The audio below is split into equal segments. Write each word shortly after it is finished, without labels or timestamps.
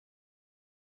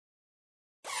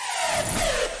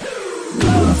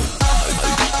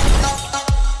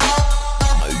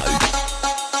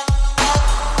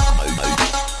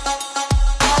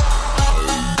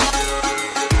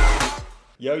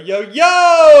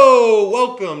Yo!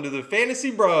 Welcome to the Fantasy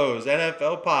Bros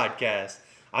NFL Podcast.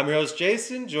 I'm your host,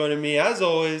 Jason. Joining me, as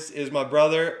always, is my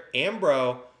brother and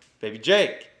bro, Baby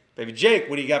Jake. Baby Jake,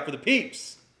 what do you got for the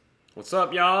peeps? What's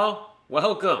up, y'all?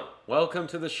 Welcome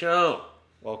to the show.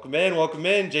 Welcome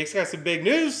in. Jake's got some big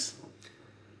news.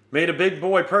 Made a big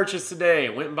boy purchase today.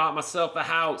 Went and bought myself a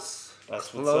house.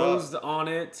 That's what's Closed up. on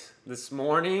it this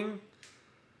morning.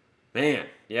 Man,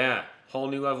 yeah. Whole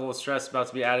new level of stress about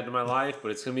to be added to my life,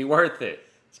 but it's going to be worth it.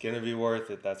 It's going to be worth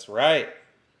it. That's right.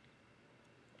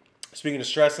 Speaking of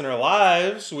stress in our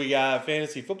lives, we got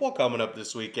fantasy football coming up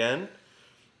this weekend.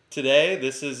 Today,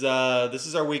 this is our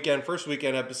first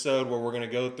weekend episode where we're going to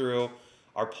go through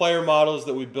our player models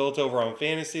that we built over on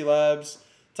Fantasy Labs,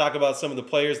 talk about some of the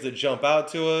players that jump out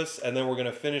to us, and then we're going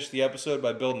to finish the episode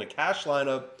by building a cash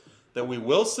lineup that we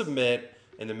will submit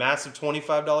in the massive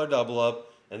 $25 double up,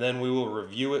 and then we will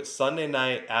review it Sunday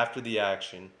night after the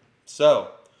action.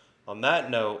 So, on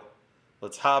that note,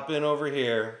 let's hop in over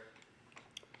here.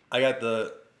 I got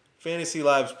the Fantasy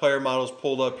Labs player models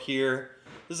pulled up here.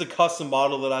 This is a custom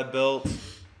model that I built.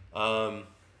 I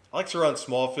like to run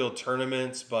small field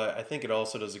tournaments, but I think it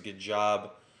also does a good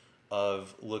job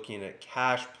of looking at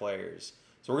cash players.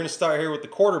 So we're going to start here with the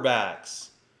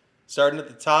quarterbacks. Starting at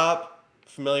the top,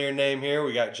 familiar name here,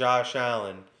 we got Josh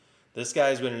Allen. This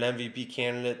guy's been an MVP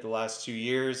candidate the last 2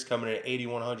 years, coming in at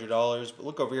 $8,100. But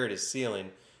look over here at his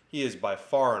ceiling. He is by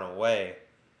far and away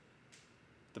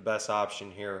the best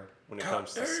option here when it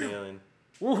comes to ceiling.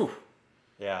 Woo!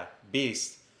 Yeah,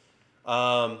 beast.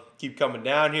 Keep coming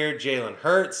down here. Jalen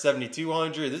Hurts,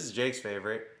 7,200. This is Jake's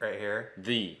favorite right here.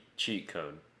 The cheat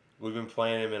code. We've been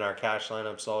playing him in our cash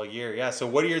lineups all year. Yeah, so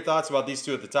what are your thoughts about these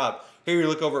two at the top? Here you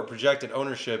look over at projected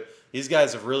ownership. These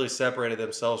guys have really separated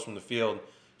themselves from the field.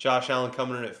 Josh Allen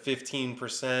coming in at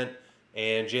 15%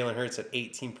 and Jalen Hurts at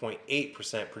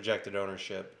 18.8% projected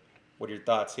ownership. What are your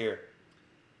thoughts here?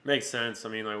 Makes sense. I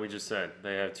mean, like we just said,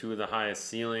 they have two of the highest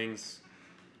ceilings.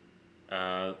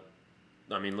 Looking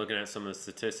at some of the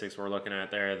statistics we're looking at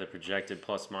there, the projected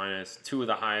plus minus, two of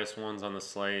the highest ones on the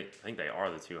slate. I think they are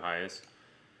the two highest.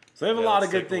 So they have a lot of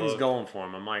good things going for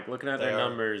them. I'm like, looking at their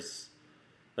numbers,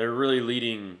 they're really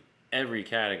leading every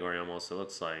category almost, it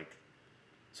looks like.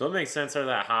 So it makes sense they're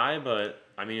that high, but,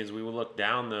 I mean, as we would look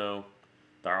down, though,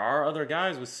 there are other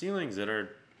guys with ceilings that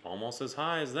are almost as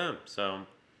high as them. So,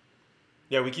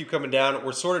 yeah, we keep coming down.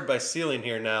 We're sorted by ceiling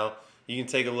here now. You can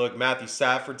take a look. Matthew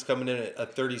Stafford's coming in at a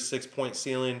 36-point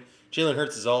ceiling. Jalen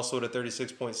Hurts is also at a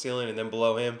 36-point ceiling, and then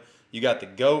below him, you got the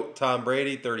GOAT, Tom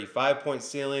Brady, 35-point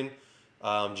ceiling.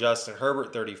 Justin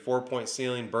Herbert, 34-point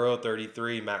ceiling. Burrow,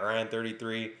 33. Matt Ryan,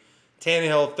 33.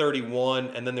 Tannehill,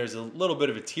 31. And then there's a little bit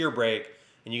of a tier break,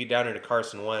 and you get down into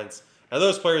Carson Wentz. Now,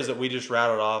 those players that we just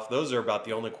rattled off, those are about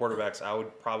the only quarterbacks I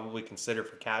would probably consider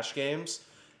for cash games.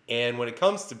 And when it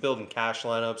comes to building cash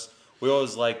lineups, we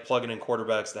always like plugging in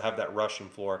quarterbacks that have that rushing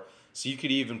floor. So you could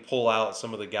even pull out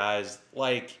some of the guys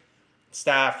like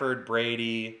Stafford,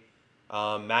 Brady,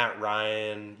 Matt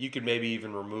Ryan. You could maybe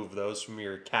even remove those from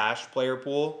your cash player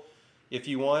pool if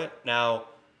you want. Now,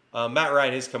 Matt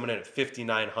Ryan is coming in at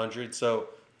 5,900. So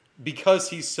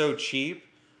because he's so cheap,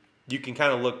 you can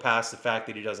kind of look past the fact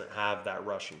that he doesn't have that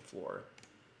rushing floor.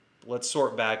 Let's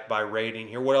sort back by rating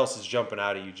here. What else is jumping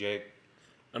out at you, Jake?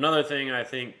 another thing I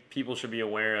think people should be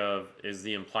aware of is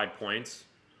the implied points.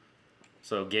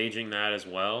 So gauging that as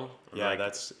well. Yeah,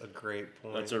 that's a great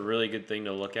point. That's a really good thing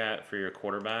to look at for your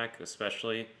quarterback,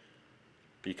 especially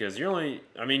because you're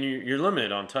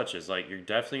limited on touches. Like, you're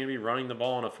definitely going to be running the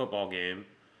ball in a football game.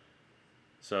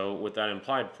 So with that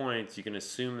implied points, you can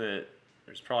assume that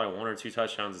there's probably one or two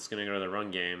touchdowns that's going to go to the run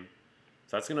game.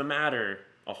 So that's going to matter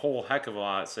a whole heck of a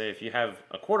lot. Say if you have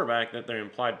a quarterback that their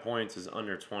implied points is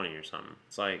under 20 or something.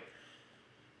 It's like,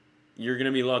 you're going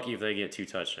to be lucky if they get two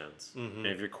touchdowns. Mm-hmm. And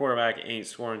if your quarterback ain't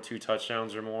scoring two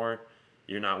touchdowns or more,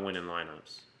 you're not winning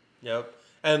lineups. Yep.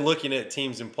 And looking at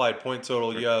teams' implied point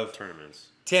total, you have tournaments.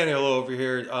 Tannehill over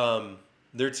here.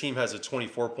 Their team has a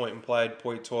 24-point implied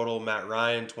point total. Matt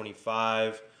Ryan,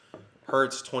 25.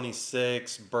 Hurts,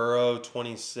 26. Burrow,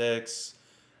 26.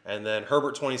 And then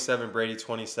Herbert, 27. Brady,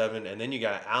 27. And then you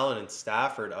got Allen and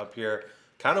Stafford up here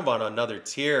kind of on another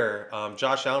tier.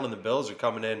 Josh Allen and the Bills are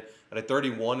coming in at a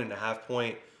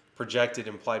 31.5-point projected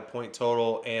implied point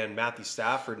total. And Matthew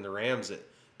Stafford and the Rams at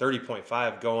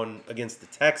 30.5 going against the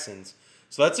Texans.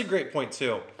 So that's a great point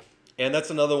too. And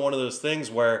that's another one of those things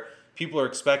where people are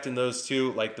expecting those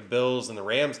two, like the Bills and the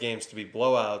Rams games, to be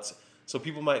blowouts. So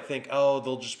people might think, oh,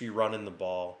 they'll just be running the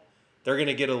ball. They're going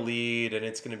to get a lead, and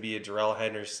it's going to be a Darrell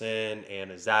Henderson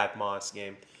and a Zach Moss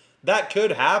game. That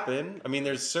could happen. I mean,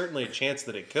 there's certainly a chance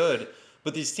that it could.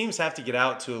 But these teams have to get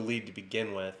out to a lead to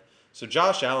begin with. So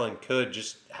Josh Allen could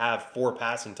just have 4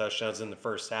 passing touchdowns in the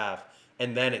first half,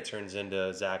 and then it turns into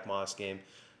a Zach Moss game.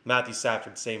 Matthew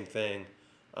Stafford, same thing.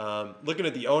 Looking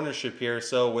at the ownership here,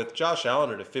 so with Josh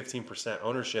Allen at a 15%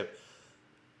 ownership,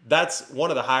 that's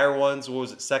one of the higher ones. What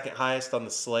was it, second highest on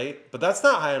the slate? But that's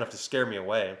not high enough to scare me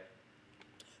away.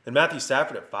 And Matthew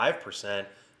Stafford at 5%,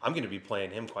 I'm going to be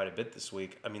playing him quite a bit this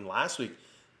week. I mean, last week,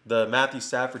 the Matthew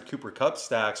Stafford Cooper Kupp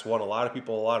stacks won a lot of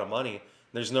people a lot of money.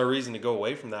 There's no reason to go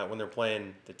away from that when they're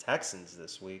playing the Texans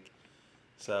this week.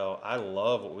 So I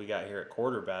love what we got here at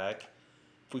quarterback.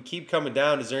 If we keep coming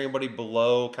down, is there anybody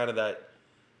below kind of that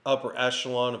upper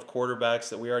echelon of quarterbacks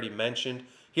that we already mentioned?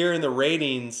 Here in the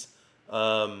ratings,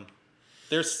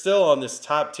 they're still on this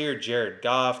top tier. Jared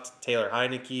Goff, Taylor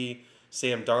Heineke,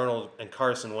 Sam Darnold, and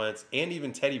Carson Wentz, and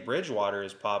even Teddy Bridgewater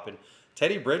is popping.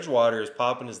 Teddy Bridgewater is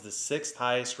popping as the 6th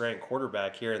highest ranked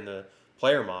quarterback here in the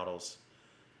player models.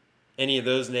 Any of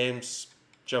those names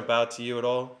jump out to you at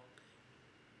all?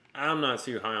 I'm not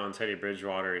too high on Teddy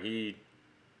Bridgewater. He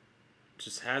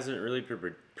just hasn't really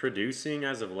producing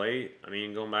as of late. I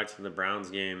mean, going back to the Browns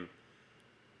game,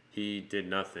 he did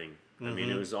nothing. I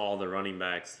mean, it was all the running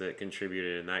backs that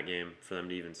contributed in that game for them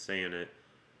to even stay in it.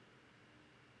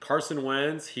 Carson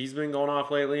Wentz, he's been going off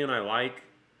lately, and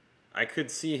I could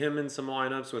see him in some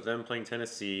lineups with them playing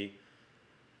Tennessee.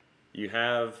 You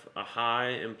have a high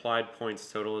implied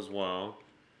points total as well.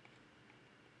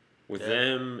 With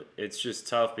them, it's just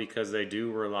tough because they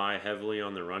do rely heavily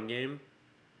on the run game.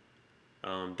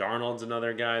 Darnold's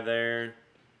another guy there.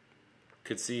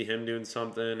 Could see him doing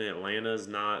something. Atlanta's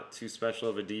not too special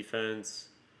of a defense,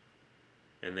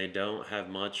 and they don't have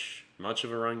much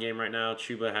of a run game right now.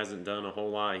 Chuba hasn't done a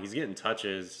whole lot. He's getting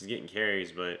touches, he's getting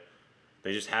carries, but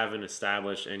they just haven't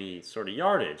established any sort of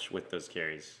yardage with those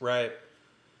carries. Right.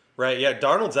 Yeah,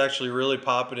 Darnold's actually really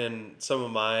popping in some of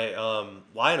my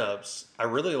lineups. I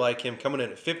really like him coming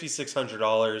in at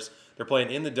 $5,600. They're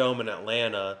playing in the Dome in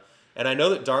Atlanta, and I know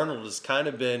that Darnold has kind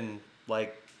of been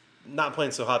like not playing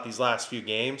so hot these last few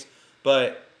games,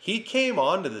 but he came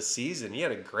onto the season. He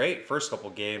had a great first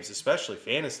couple games, especially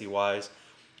fantasy-wise.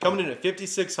 Coming in at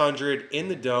 5,600 in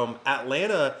the Dome.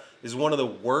 Atlanta is one of the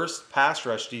worst pass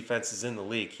rush defenses in the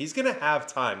league. He's going to have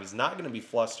time. He's not going to be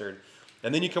flustered.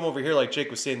 And then you come over here, like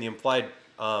Jake was saying, the implied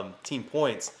team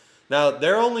points. Now,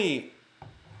 they're only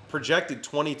projected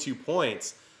 22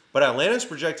 points, but Atlanta's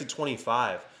projected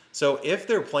 25. So if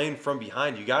they're playing from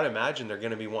behind, you got to imagine they're going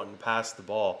to be wanting to pass the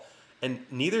ball. And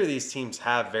neither of these teams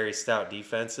have very stout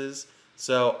defenses.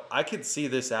 So I could see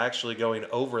this actually going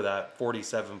over that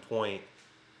 47-point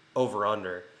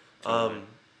over-under.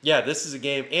 Yeah, this is a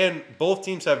game. And both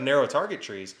teams have narrow target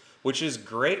trees, which is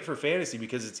great for fantasy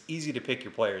because it's easy to pick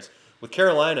your players. With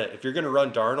Carolina, if you're going to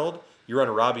run Darnold, you run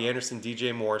a Robbie Anderson,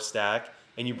 DJ Moore stack,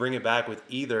 and you bring it back with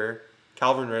either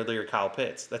Calvin Ridley or Kyle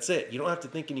Pitts. That's it. You don't have to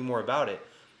think any more about it.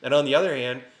 And on the other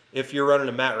hand, if you're running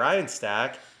a Matt Ryan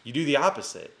stack, you do the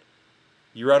opposite.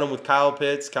 You run them with Kyle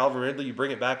Pitts, Calvin Ridley, you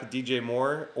bring it back with DJ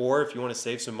Moore, or if you want to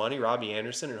save some money, Robbie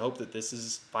Anderson, and hope that this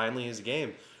is finally his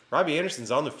game. Robbie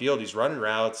Anderson's on the field. He's running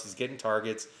routes. He's getting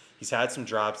targets. He's had some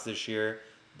drops this year.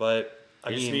 But,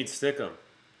 You just need Stickum.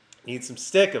 Need some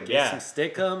Stickum, yeah. Get some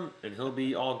Stickum, and he'll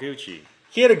be all Gucci.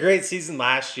 He had a great season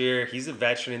last year. He's a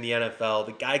veteran in the NFL.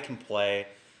 The guy can play.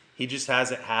 He just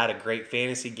hasn't had a great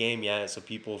fantasy game yet, so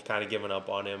people have kind of given up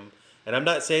on him. And I'm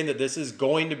not saying that this is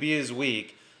going to be his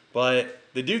week, but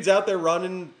the dude's out there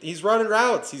running. He's running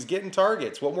routes. He's getting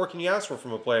targets. What more can you ask for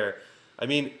from a player? I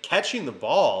mean, catching the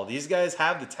ball. These guys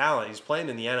have the talent. He's playing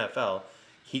in the NFL.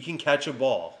 He can catch a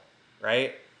ball,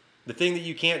 right? The thing that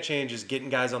you can't change is getting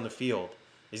guys on the field,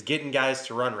 is getting guys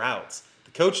to run routes.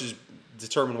 The coaches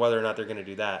determine whether or not they're going to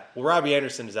do that. Well, Robbie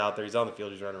Anderson is out there. He's on the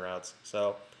field. He's running routes.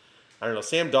 So, I don't know.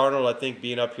 Sam Darnold, I think,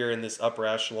 being up here in this upper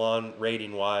echelon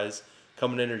rating-wise,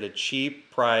 coming in at a cheap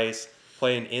price,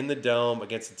 playing in the Dome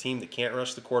against a team that can't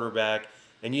rush the quarterback,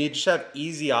 and you just have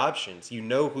easy options. You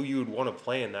know who you would want to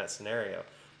play in that scenario.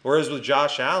 Whereas with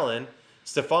Josh Allen,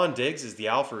 Stephon Diggs is the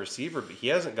alpha receiver, but he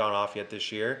hasn't gone off yet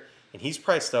this year, and he's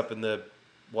priced up in the,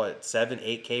 7,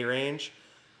 8K range.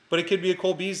 But it could be a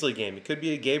Cole Beasley game. It could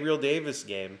be a Gabriel Davis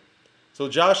game. So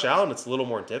Josh Allen, it's a little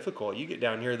more difficult. You get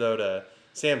down here, though, to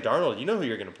Sam Darnold, you know who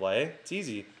you're going to play. It's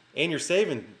easy. And you're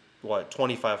saving,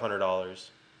 $2,500.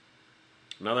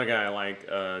 Another guy I like,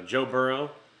 Joe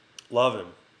Burrow. Love him.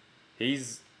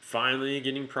 He's finally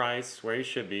getting priced where he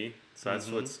should be. So that's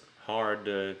what's hard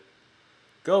to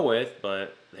go with.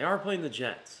 But they are playing the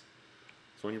Jets.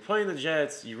 So when you're playing the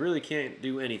Jets, you really can't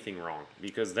do anything wrong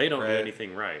because they don't do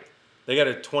anything right. They got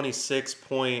a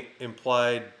 26-point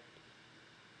implied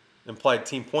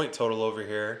team point total over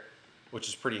here, which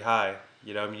is pretty high.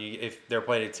 You know, I mean, if they're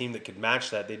playing a team that could match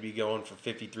that, they'd be going for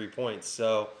 53 points.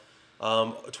 So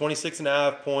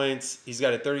 26.5 points. He's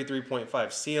got a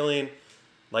 33.5 ceiling.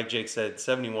 Like Jake said,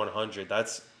 7,100.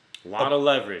 That's A lot of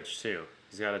leverage, too.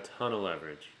 He's got a ton of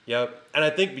leverage. Yep. And I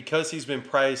think because he's been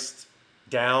priced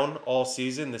down all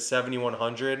season, the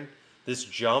 7,100, this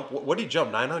jump, what did he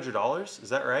jump? $900? Is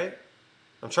that right?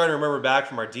 I'm trying to remember back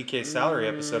from our DK salary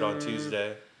episode on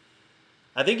Tuesday.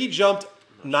 I think he jumped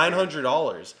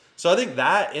 $900. So I think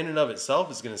that in and of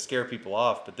itself is going to scare people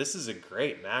off. But this is a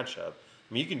great matchup.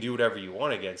 I mean, you can do whatever you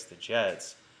want against the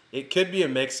Jets. It could be a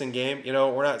mixing game. You know,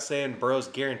 we're not saying Burrow's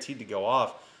guaranteed to go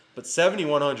off. But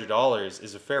 $7,100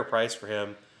 is a fair price for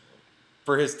him,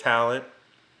 for his talent,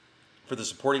 for the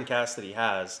supporting cast that he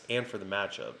has, and for the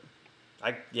matchup.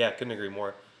 Couldn't agree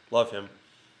more. Love him.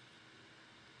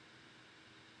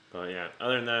 But yeah,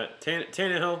 other than that,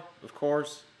 Tannehill, of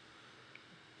course,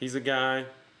 he's a guy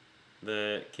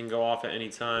that can go off at any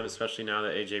time, especially now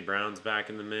that A.J. Brown's back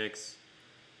in the mix.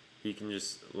 He can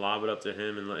just lob it up to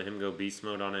him and let him go beast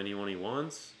mode on anyone he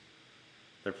wants.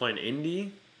 They're playing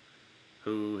Indy,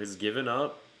 who has given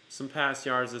up some pass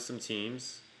yards to some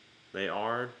teams. They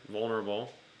are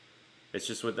vulnerable. It's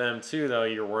just with them too, though.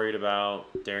 You're worried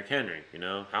about Derrick Henry. You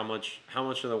know, how much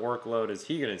of the workload is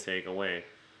he going to take away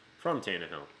from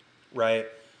Tannehill? Right.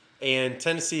 And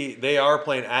Tennessee, they are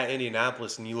playing at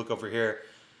Indianapolis, and you look over here,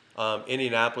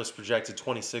 Indianapolis projected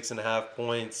 26.5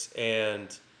 points,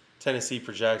 and Tennessee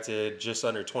projected just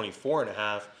under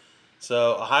 24.5.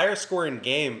 So a higher scoring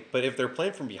game, but if they're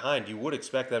playing from behind, you would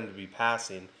expect them to be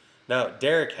passing. Now,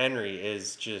 Derrick Henry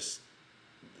is just,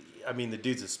 I mean, the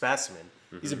dude's a specimen.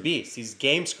 He's a beast. He's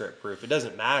game script proof. It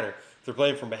doesn't matter. If they're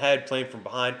playing from ahead, playing from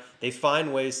behind, they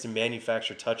find ways to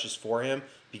manufacture touches for him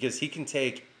because he can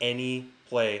take any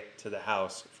play to the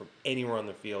house from anywhere on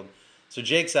the field. So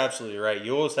Jake's absolutely right.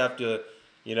 You always have to,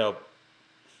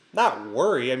 not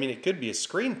worry. I mean, it could be a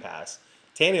screen pass.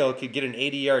 Tannehill could get an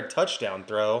 80-yard touchdown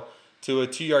throw to a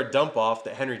 2-yard dump off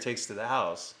that Henry takes to the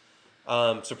house.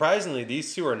 Surprisingly,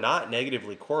 these two are not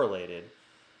negatively correlated.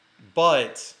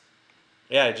 But,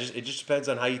 yeah, it just depends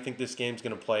on how you think this game's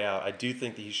going to play out. I do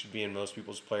think that he should be in most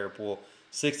people's player pool.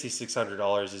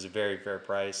 $6,600 is a very fair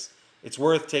price. It's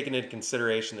worth taking into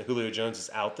consideration that Julio Jones is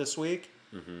out this week.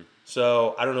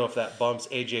 So I don't know if that bumps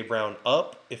A.J. Brown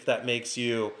up, if that makes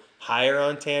you higher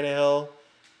on Tannehill.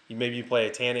 Maybe you play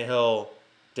a Tannehill,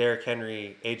 Derrick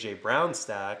Henry, A.J. Brown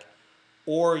stack.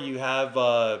 Or you have,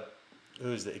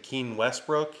 who's it, Akeem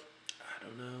Westbrook? I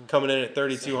don't know. Coming in at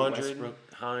 3,200.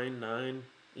 Westbrook, Hine, 9.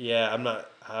 Yeah, I'm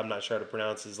not sure how to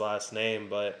pronounce his last name,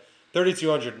 but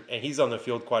 3,200, and he's on the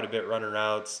field quite a bit running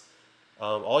routes.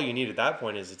 All you need at that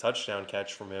point is a touchdown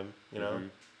catch from him.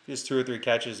 If he has 2 or 3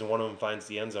 catches and one of them finds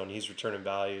the end zone, he's returning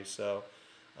value. So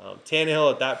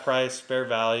Tannehill at that price, fair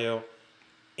value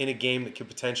in a game that could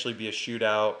potentially be a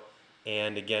shootout.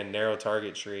 And again, narrow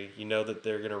target tree. You know that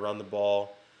they're going to run the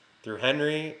ball through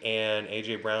Henry, and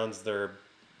A.J. Brown's their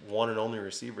one and only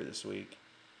receiver this week.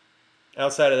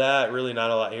 Outside of that, really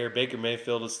not a lot here. Baker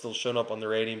Mayfield is still showing up on the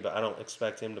rating, but I don't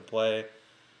expect him to play.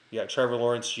 You got Trevor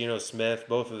Lawrence, Geno Smith,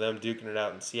 both of them duking it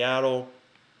out in Seattle.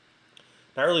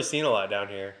 Not really seeing a lot down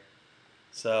here.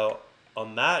 So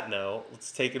on that note,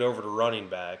 let's take it over to running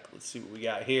back. Let's see what we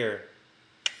got here.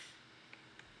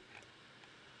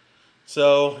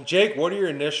 So, Jake, what are your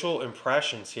initial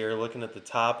impressions here looking at the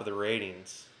top of the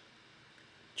ratings?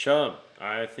 Chubb,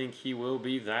 I think he will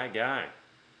be that guy.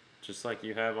 Just like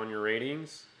you have on your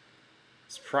ratings.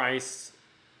 It's priced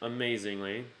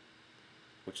amazingly,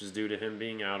 which is due to him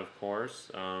being out, of course.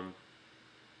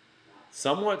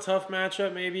 Somewhat tough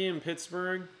matchup maybe in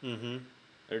Pittsburgh.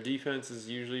 Their defense is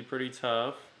usually pretty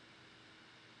tough.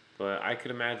 But I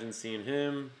could imagine seeing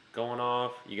him going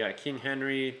off. You got King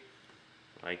Henry.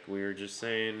 Like we were just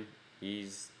saying,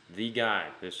 he's the guy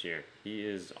this year. He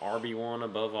is RB1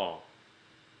 above all.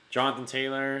 Jonathan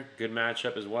Taylor, good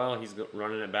matchup as well. He's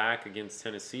running it back against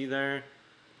Tennessee there.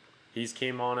 He's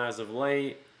came on as of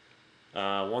late.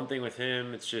 One thing with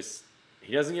him, it's just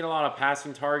he doesn't get a lot of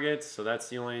passing targets, so that's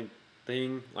the only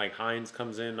thing. Like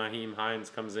Nyheim Hines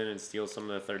comes in and steals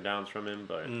some of the third downs from him.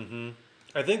 But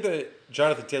I think that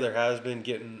Jonathan Taylor has been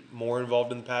getting more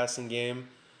involved in the passing game.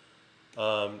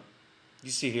 You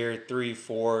see here 3,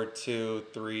 4, 2,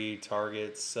 3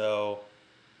 targets. So,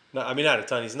 not a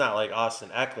ton. He's not like Austin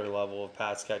Eckler level of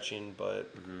pass catching,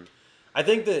 but I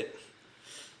think that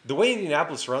the way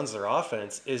Indianapolis runs their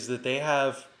offense is that they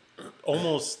have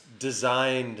almost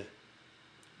designed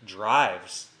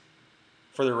drives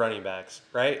for their running backs,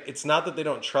 right? It's not that they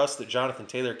don't trust that Jonathan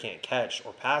Taylor can't catch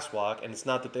or pass block, and it's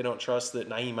not that they don't trust that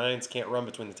Nyheim Hines can't run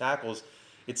between the tackles.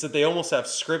 it's that they almost have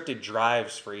scripted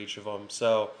drives for each of them.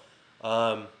 So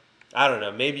I don't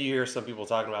know. Maybe you hear some people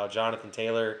talking about Jonathan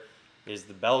Taylor is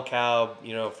the bell cow,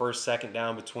 first, second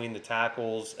down between the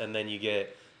tackles, and then you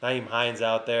get Nyheim Hines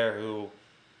out there who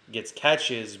gets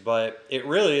catches, but it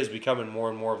really is becoming more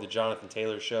and more of the Jonathan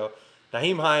Taylor show.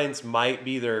 Nyheim Hines might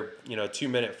be their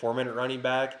 2-minute, 4-minute running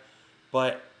back,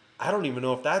 but I don't even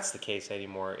know if that's the case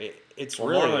anymore. It's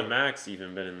really Marlon Mack's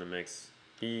even been in the mix.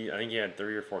 I think he had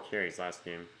 3 or 4 carries last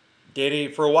game.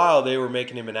 For a while they were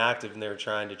making him inactive and they were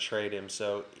trying to trade him.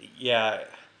 So yeah,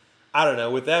 I don't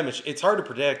know. With them, it's hard to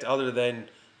predict. Other than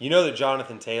that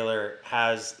Jonathan Taylor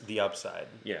has the upside.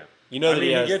 Yeah. He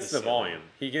gets the volume.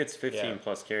 He gets 15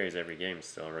 plus carries every game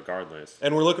still, regardless.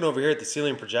 And we're looking over here at the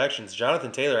ceiling projections.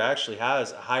 Jonathan Taylor actually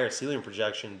has a higher ceiling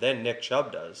projection than Nick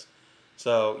Chubb does.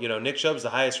 So, Nick Chubb's the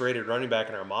highest rated running back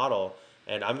in our model,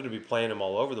 and I'm going to be playing him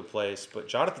all over the place. But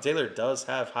Jonathan Taylor does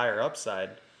have higher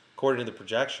upside, according to the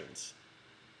projections,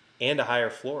 and a higher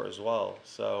floor as well.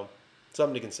 So,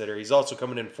 something to consider. He's also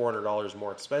coming in $400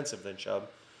 more expensive than Chubb,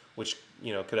 which,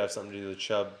 could have something to do with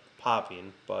Chubb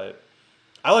popping, but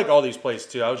I like all these plays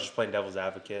too. I was just playing devil's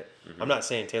advocate. I'm not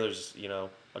saying Taylor's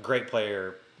a great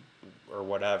player or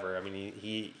whatever. I mean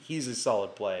he's a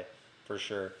solid play for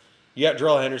sure. You got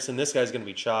Darrell Henderson. This guy's going to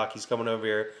be chalk. He's coming over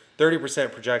here.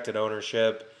 30% projected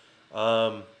ownership.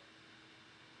 I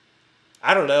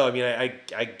don't know. I mean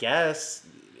I guess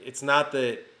it's not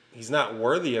that he's not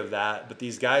worthy of that, but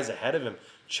these guys ahead of him.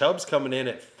 Chubb's coming in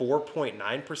at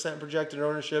 4.9% projected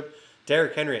ownership.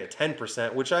 Derrick Henry at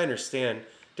 10%, which I understand.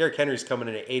 Derrick Henry's coming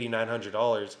in at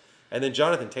 $8,900, and then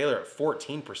Jonathan Taylor at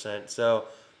 14%. So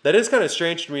that is kind of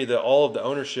strange to me that all of the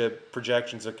ownership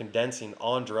projections are condensing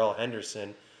on Darrell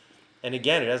Henderson. And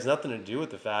again, it has nothing to do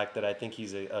with the fact that I think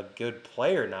he's a good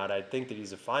player or not. I think that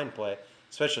he's a fine play,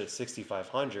 especially at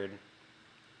 6,500.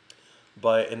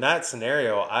 But in that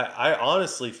scenario, I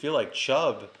honestly feel like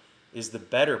Chubb is the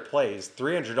better play. He's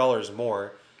 $300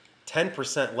 more,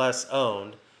 10% less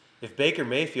owned. If Baker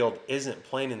Mayfield isn't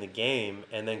playing in the game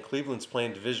and then Cleveland's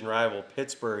playing division rival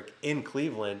Pittsburgh in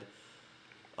Cleveland,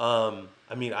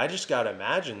 I just got to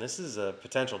imagine this is a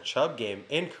potential Chubb game.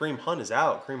 And Kareem Hunt is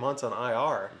out. Kareem Hunt's on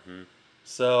IR. Mm-hmm.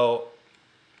 So,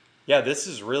 yeah, this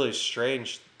is really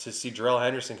strange to see Darrell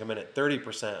Henderson come in at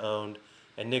 30% owned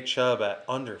and Nick Chubb at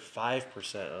under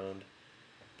 5% owned.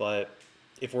 But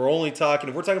if we're talking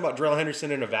about Darrell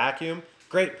Henderson in a vacuum,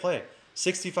 great play.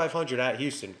 6,500 at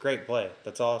Houston. Great play.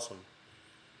 That's awesome.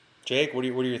 Jake, what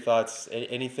are your thoughts?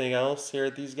 Anything else here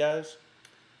at these guys?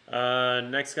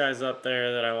 Next guy's up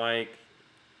there that I like,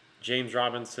 James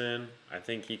Robinson. I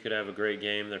think he could have a great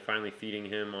game. They're finally feeding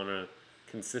him on a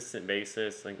consistent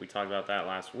basis. I think we talked about that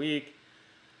last week.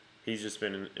 He's just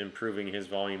been improving his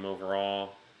volume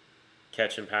overall,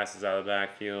 catching passes out of the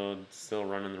backfield, still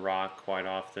running the rock quite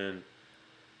often.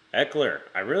 Eckler,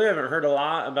 I really haven't heard a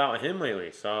lot about him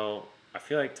lately, so I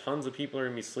feel like tons of people are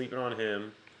going to be sleeping on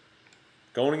him.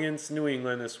 Going against New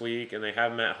England this week, and they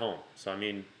have him at home. So,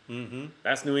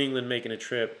 that's New England making a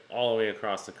trip all the way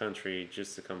across the country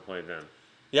just to come play them.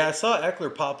 Yeah, I saw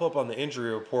Eckler pop up on the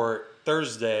injury report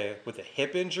Thursday with a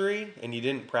hip injury, and he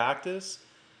didn't practice.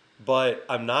 But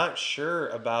I'm not sure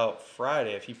about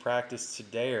Friday, if he practiced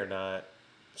today or not.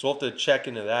 So we'll have to check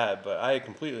into that, but I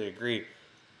completely agree.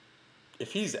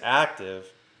 If he's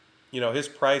active, his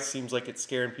price seems like it's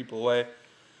scaring people away.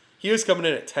 He was coming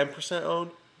in at 10% owned,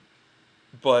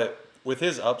 but with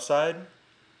his upside,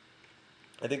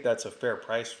 I think that's a fair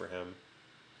price for him.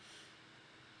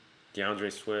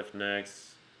 DeAndre Swift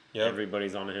next. Yep.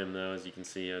 Everybody's on him, though, as you can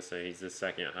see. He's the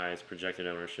second highest projected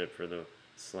ownership for the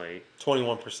slate.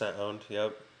 21% owned,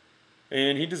 yep.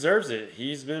 And he deserves it.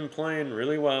 He's been playing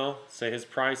really well. His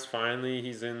price finally,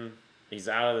 he's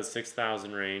out of the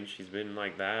 6,000 range. He's been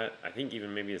like that. I think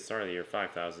even maybe the start of the year,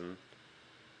 5,000.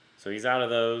 So he's out of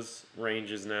those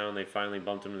ranges now, and they finally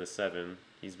bumped him to the 7.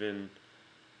 He's been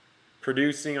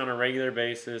producing on a regular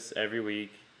basis every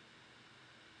week,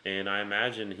 and I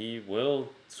imagine he will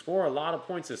score a lot of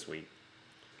points this week.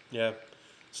 Yeah.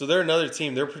 So they're another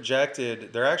team. They're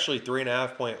projected. They're actually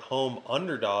 3.5-point home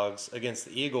underdogs against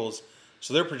the Eagles.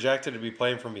 So they're projected to be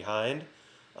playing from behind.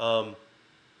 I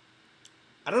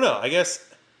don't know.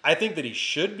 I think that he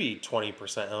should be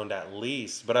 20% owned at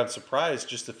least, but I'm surprised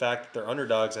just the fact that they're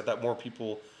underdogs. I thought more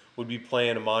people would be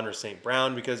playing Amon-Ra St.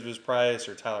 Brown because of his price,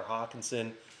 or Tyler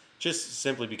Hawkinson, just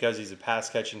simply because he's a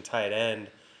pass-catching tight end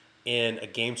in a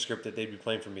game script that they'd be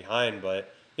playing from behind.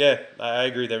 But yeah, I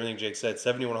agree with everything Jake said.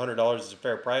 $7,100 is a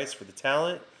fair price for the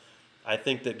talent. I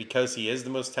think that because he is the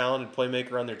most talented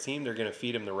playmaker on their team, they're going to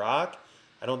feed him the rock.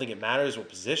 I don't think it matters what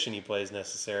position he plays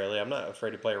necessarily. I'm not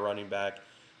afraid to play a running back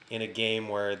in a game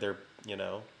where they're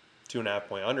 2.5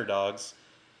 point underdogs.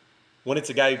 When it's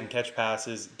a guy who can catch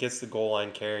passes, gets the goal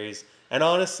line carries, and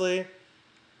honestly,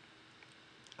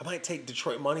 I might take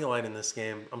Detroit money line in this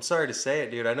game. I'm sorry to say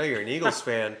it, dude. I know you're an Eagles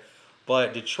fan,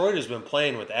 but Detroit has been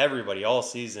playing with everybody all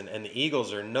season, and the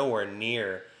Eagles are nowhere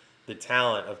near the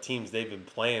talent of teams they've been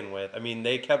playing with. I mean,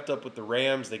 they kept up with the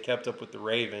Rams, they kept up with the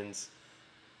Ravens,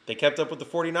 they kept up with the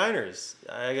 49ers.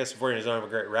 I guess the 49ers don't have a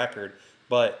great record,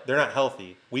 but they're not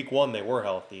healthy. Week 1, they were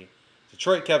healthy.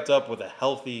 Detroit kept up with a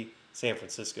healthy San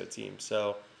Francisco team.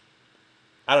 So,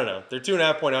 I don't know. They're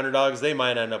 2.5 point underdogs. They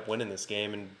might end up winning this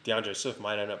game, and DeAndre Swift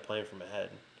might end up playing from ahead.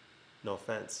 No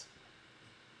offense.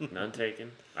 None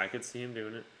taken. I could see him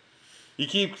doing it. You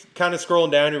keep kind of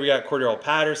scrolling down here. We got Cordell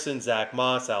Patterson, Zach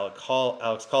Moss, Alex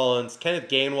Collins. Kenneth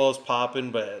Gainwell is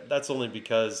popping, but that's only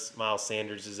because Miles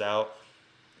Sanders is out.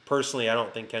 Personally, I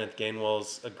don't think Kenneth Gainwell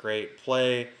is a great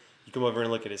play. You come over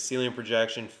and look at his ceiling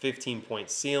projection, 15-point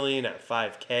ceiling at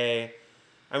 5K.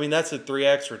 I mean, that's a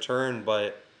 3X return,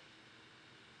 but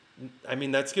I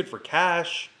mean, that's good for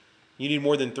cash. You need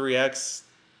more than 3X,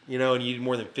 and you need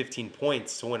more than 15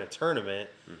 points to win a tournament.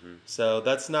 Mm-hmm. So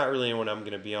that's not really anyone I'm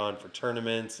going to be on for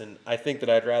tournaments. And I think that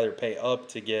I'd rather pay up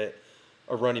to get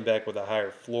a running back with a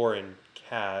higher floor in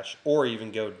cash or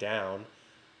even go down.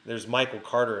 There's Michael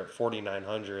Carter at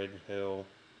 4,900 who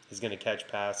is going to catch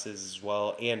passes as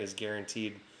well and is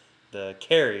guaranteed the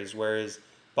carries, whereas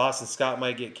Boston Scott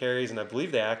might get carries, and I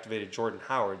believe they activated Jordan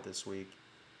Howard this week.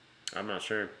 I'm not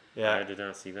sure. Yeah. I did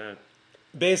not see that.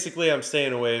 Basically, I'm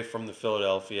staying away from the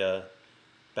Philadelphia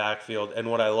backfield.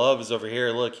 And what I love is over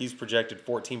here, look, he's projected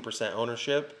 14%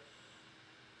 ownership.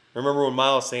 Remember when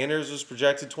Miles Sanders was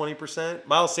projected 20%?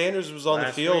 Miles Sanders was on the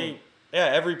field. Week. Yeah,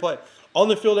 every play. On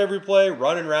the field every play,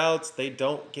 running routes. They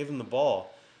don't give him the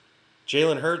ball.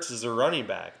 Jalen Hurts is a running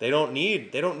back. They don't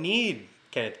need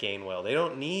Kenneth Gainwell. They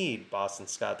don't need Boston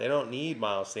Scott. They don't need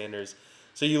Miles Sanders.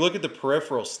 So you look at the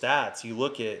peripheral stats. You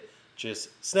look at just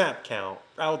snap count,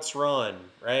 routes run,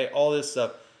 right? All this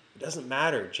stuff. It doesn't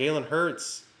matter. Jalen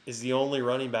Hurts is the only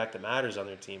running back that matters on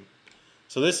their team.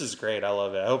 So this is great. I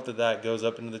love it. I hope that goes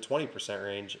up into the 20%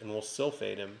 range, and we'll still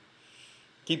fade him.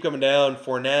 Keep coming down.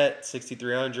 Fournette,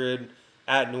 6,300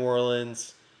 at New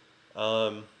Orleans.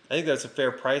 I think that's a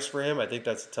fair price for him. I think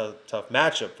that's a tough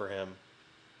matchup for him.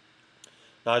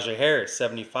 Najee Harris,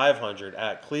 7,500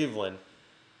 at Cleveland.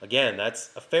 Again,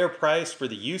 that's a fair price for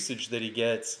the usage that he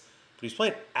gets, but he's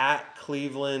playing at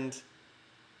Cleveland.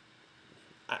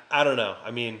 I don't know.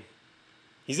 I mean,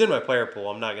 he's in my player pool.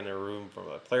 I'm not going to remove him from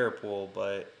my player pool,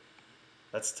 but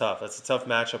that's tough. That's a tough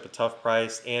matchup, a tough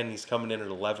price, and he's coming in at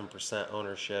 11%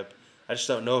 ownership. I just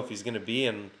don't know if he's going to be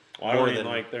in more than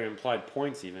like their implied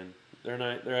points even. They're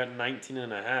at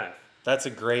 19.5. That's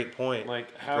a great point.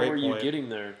 Like, how are you getting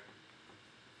there?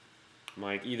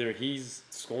 Like, either he's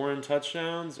scoring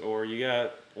touchdowns or you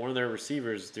got one of their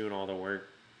receivers doing all the work.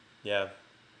 Yeah,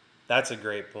 that's a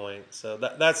great point. So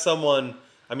that's someone,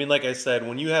 I mean, like I said,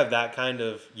 when you have that kind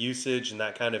of usage and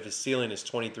that kind of his ceiling is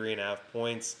 23.5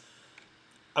 points,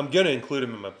 I'm going to include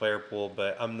him in my player pool,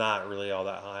 but I'm not really all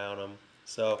that high on him.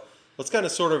 So let's kind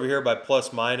of sort over here by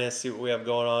plus minus, see what we have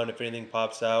going on, if anything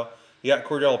pops out. You got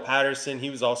Cordell Patterson. He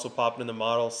was also popping in the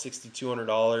model,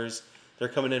 $6,200. They're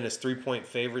coming in as 3-point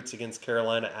favorites against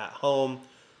Carolina at home.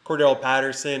 Cordell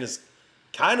Patterson is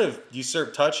kind of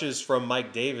usurped touches from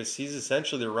Mike Davis. He's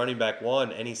essentially their running back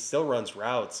one, and he still runs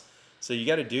routes. So you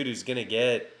got a dude who's going to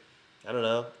get,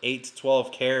 8 to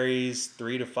 12 carries,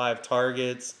 3 to 5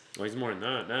 targets. Well, he's more than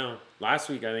that now. Last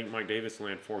week, I think Mike Davis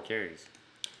only had 4 carries.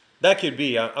 That could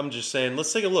be. I'm just saying,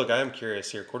 let's take a look. I am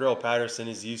curious here. Cordell Patterson,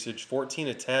 his usage, 14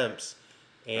 attempts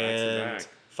and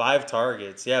back-to-back. 5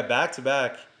 targets. Yeah,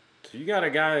 back-to-back. So you got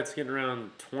a guy that's getting around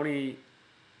 20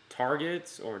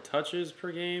 targets or touches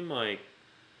per game. Like,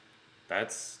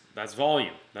 that's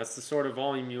volume. That's the sort of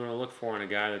volume you want to look for in a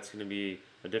guy that's going to be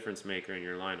a difference maker in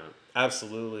your lineup.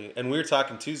 Absolutely. And we were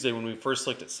talking Tuesday when we first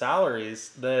looked at salaries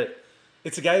that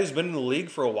it's a guy who's been in the league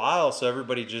for a while, so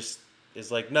everybody just is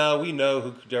like, no, we know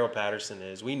who Cordell Patterson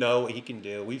is. We know what he can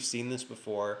do. We've seen this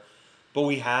before, but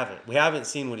we haven't. We haven't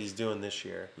seen what he's doing this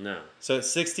year. No. So at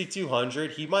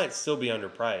 6,200, he might still be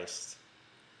underpriced.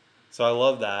 So I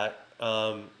love that.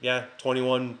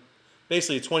 21,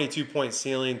 basically a 22-point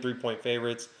ceiling, 3-point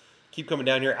favorites. Keep coming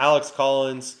down here. Alex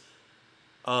Collins.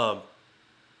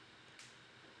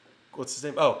 What's his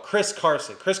name? Oh, Chris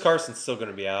Carson. Chris Carson's still going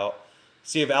to be out.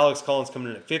 So you have Alex Collins coming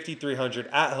in at 5,300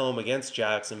 at home against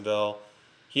Jacksonville.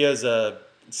 He has a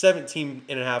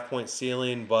 17.5-point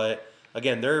ceiling, but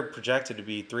again, they're projected to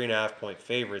be 3.5-point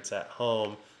favorites at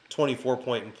home,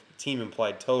 24-point team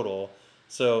implied total.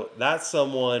 So that's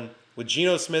someone with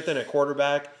Geno Smith in at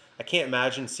quarterback. I can't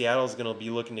imagine Seattle's going to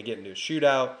be looking to get into a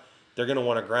shootout. They're going to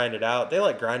want to grind it out. They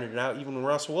like grinding it out even when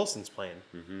Russell Wilson's playing.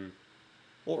 Mm-hmm.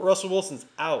 Well, Russell Wilson's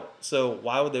out, so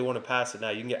why would they want to pass it now?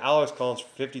 You can get Alex Collins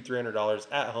for $5,300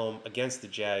 at home against the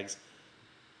Jags.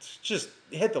 Just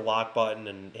hit the lock button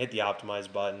and hit the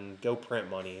optimize button. Go print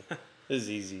money. This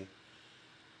is easy.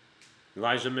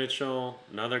 Elijah Mitchell,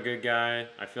 another good guy.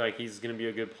 I feel like he's going to be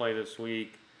a good play this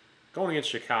week. Going against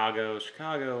Chicago.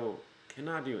 Chicago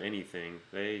cannot do anything.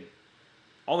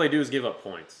 All they do is give up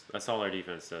points. That's all their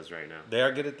defense does right now. They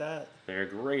are good at that. They're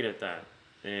great at that.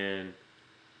 And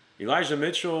Elijah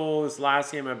Mitchell, this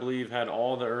last game, I believe, had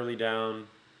all the early down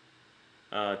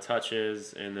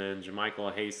touches, and then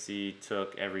JaMychal Hasty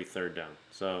took every third down.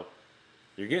 So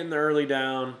you're getting the early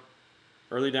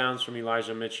downs from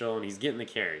Elijah Mitchell, and he's getting the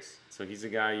carries. So he's a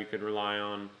guy you could rely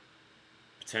on,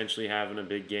 potentially having a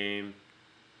big game,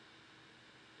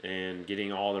 and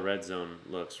getting all the red zone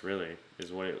looks, really,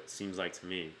 is what it seems like to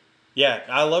me. Yeah,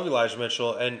 I love Elijah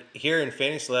Mitchell. And here in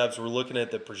Fantasy Labs, we're looking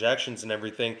at the projections and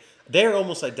everything. They're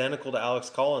almost identical to Alex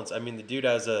Collins. I mean, the dude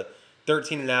has a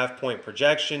 13.5 point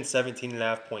projection,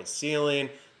 17.5 point ceiling,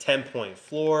 10-point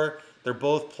floor. They're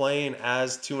both playing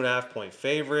as 2.5 point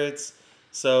favorites.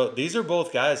 So these are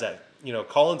both guys at,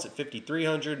 Collins at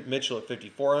 5,300, Mitchell at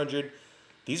 5,400.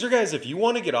 These are guys, if you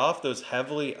want to get off those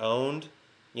heavily owned,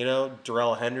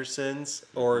 Darrell Hendersons,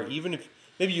 or even if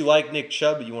maybe you like Nick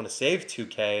Chubb but you want to save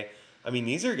 2K, I mean,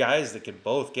 these are guys that could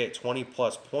both get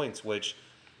 20-plus points, which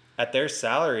at their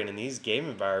salary and in these game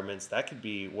environments, that could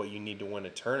be what you need to win a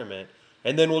tournament.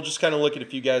 And then we'll just kind of look at a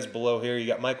few guys below here. You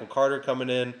got Michael Carter coming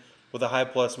in with a high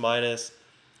plus-minus,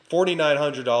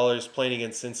 $4,900 playing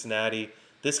against Cincinnati.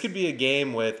 This could be a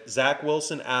game with Zach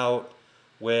Wilson out,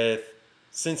 with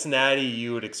Cincinnati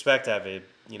you would expect to have a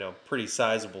pretty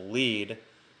sizable lead.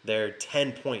 They're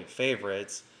 10-point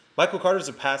favorites. Michael Carter's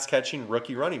a pass-catching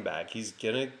rookie running back. He's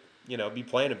going to be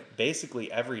playing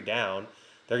basically every down.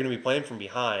 They're going to be playing from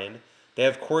behind. They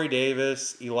have Corey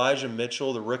Davis, Elijah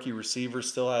Mitchell, the rookie receiver,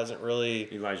 still hasn't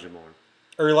really... Elijah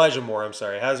Moore, I'm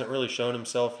sorry, hasn't really shown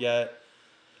himself yet.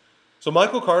 So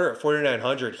Michael Carter at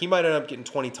 4,900, he might end up getting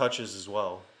 20 touches as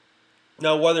well.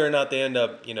 Now, whether or not they end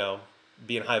up,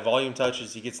 being high-volume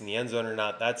touches, he gets in the end zone or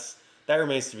not, that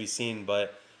remains to be seen.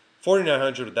 But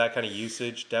 4,900 with that kind of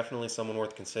usage, definitely someone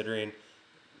worth considering.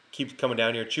 Keeps coming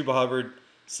down here. Chuba Hubbard,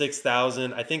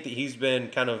 6,000. I think that he's been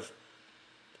kind of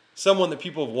someone that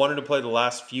people have wanted to play the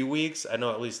last few weeks. I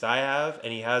know at least I have,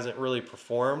 and he hasn't really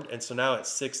performed. And so now at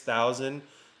 6,000,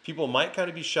 people might kind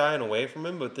of be shying away from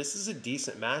him, but this is a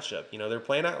decent matchup. They're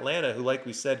playing Atlanta, who, like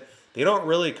we said, they don't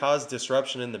really cause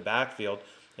disruption in the backfield.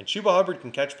 And Chuba Hubbard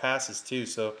can catch passes too,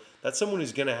 so that's someone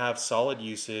who's going to have solid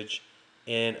usage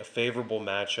in a favorable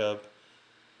matchup.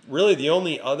 Really, the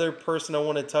only other person I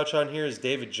want to touch on here is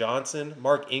David Johnson.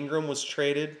 Mark Ingram was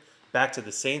traded back to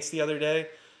the Saints the other day.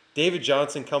 David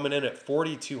Johnson coming in at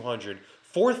 4,200.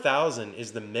 4,000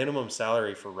 is the minimum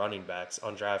salary for running backs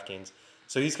on DraftKings.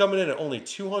 So he's coming in at only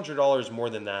 $200 more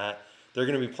than that. They're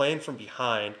going to be playing from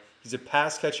behind. He's a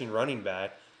pass-catching running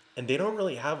back, and they don't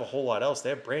really have a whole lot else. They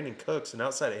have Brandon Cooks, and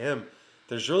outside of him,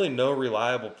 there's really no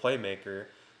reliable playmaker.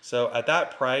 So at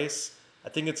that price, I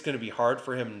think it's going to be hard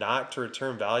for him not to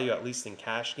return value, at least in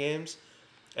cash games.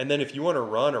 And then if you want to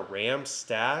run a Rams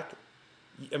stack,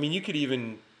 I mean, you could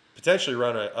even potentially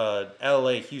run a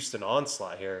LA Houston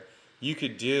onslaught here. You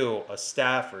could do a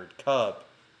Stafford, Kupp,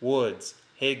 Woods,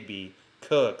 Higbee,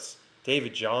 Cooks,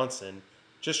 David Johnson.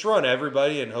 Just run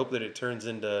everybody and hope that it turns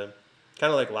into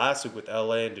kind of like last week with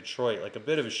LA and Detroit, like a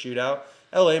bit of a shootout.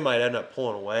 LA might end up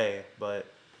pulling away, but,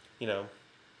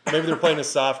 maybe they're playing a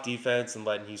soft defense and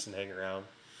letting Houston hang around.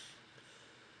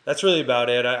 That's really about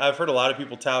it. I've heard a lot of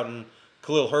people touting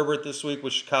Khalil Herbert this week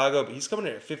with Chicago, but he's coming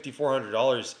in at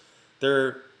 $5,400.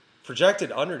 They're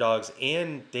projected underdogs,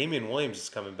 and Damian Williams is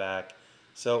coming back.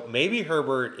 So maybe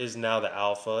Herbert is now the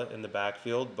alpha in the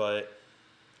backfield, but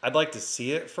I'd like to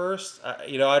see it first.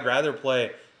 I'd rather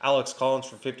play Alex Collins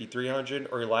for $5,300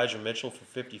 or Elijah Mitchell for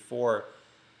 $54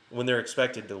 when they're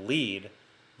expected to lead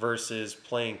versus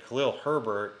playing Khalil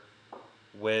Herbert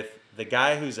with the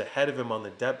guy who's ahead of him on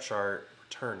the depth chart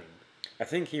returning. I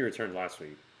think he returned last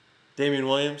week. Damian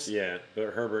Williams? Yeah,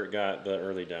 but Herbert got the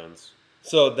early downs.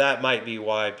 So that might be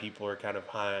why people are kind of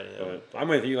high on him. But I'm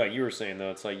with you, like you were saying, though.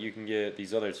 It's like you can get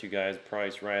these other two guys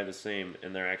priced right the same,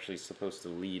 and they're actually supposed to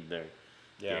lead their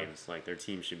games. Like their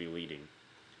team should be leading.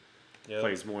 Yep.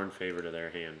 Plays more in favor to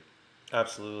their hand.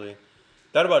 Absolutely.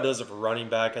 That about does it for running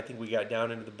back. I think we got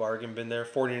down into the bargain bin there.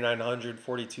 4,900,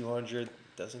 4,200.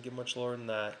 Doesn't get much lower than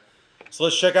that. So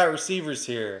let's check out receivers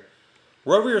here.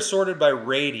 We're over here sorted by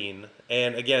rating,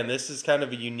 and again, this is kind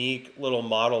of a unique little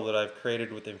model that I've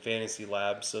created within Fantasy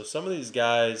Labs. So some of these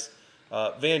guys,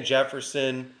 Van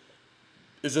Jefferson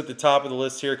is at the top of the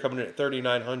list here, coming in at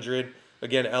 3,900.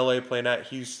 Again, LA playing at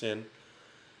Houston.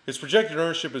 His projected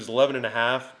ownership is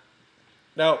 11.5.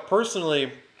 Now,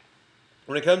 personally,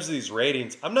 when it comes to these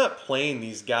ratings, I'm not playing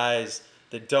these guys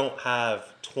that don't have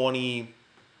 20,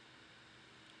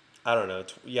 I don't know,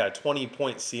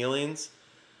 20-point ceilings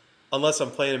unless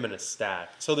I'm playing them in a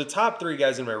stack. So the top three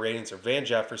guys in my ratings are Van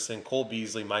Jefferson, Cole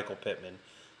Beasley, Michael Pittman.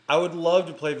 I would love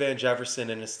to play Van Jefferson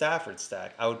in a Stafford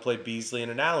stack. I would play Beasley in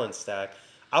an Allen stack.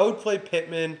 I would play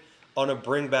Pittman on a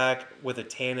bring back with a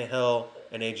Tannehill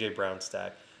and A.J. Brown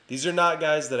stack. These are not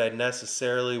guys that I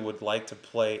necessarily would like to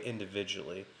play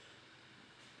individually.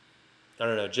 I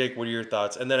don't know. Jake, what are your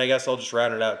thoughts? And then I guess I'll just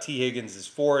round it out. T. Higgins is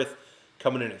fourth,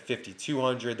 coming in at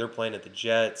 5,200. They're playing at the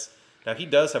Jets. Now, he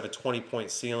does have a 20-point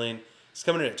ceiling. He's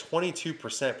coming in at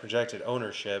 22% projected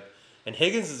ownership. And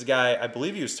Higgins is a guy, I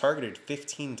believe he was targeted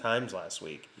 15 times last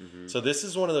week. Mm-hmm. So this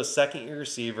is one of those second-year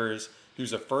receivers. He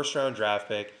was a first-round draft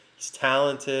pick. He's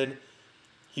talented.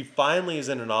 He finally is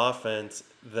in an offense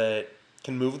that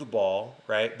can move the ball,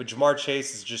 right? But Jamar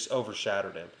Chase has just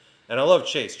overshadowed him. And I love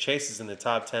Chase. Chase is in the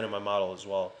top 10 in my model as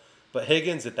well. But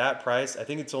Higgins at that price, I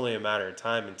think it's only a matter of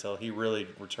time until he really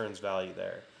returns value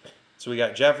there. So we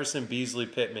got Jefferson, Beasley,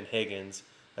 Pittman, Higgins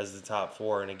as the top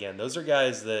four. And again, those are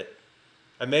guys that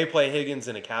I may play Higgins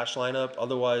in a cash lineup.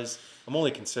 Otherwise, I'm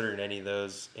only considering any of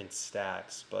those in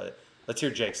stacks. But let's hear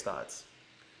Jake's thoughts.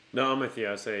 No, I'm with you.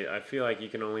 I feel like you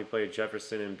can only play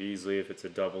Jefferson and Beasley if it's a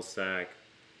double stack.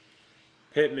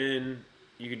 Pittman,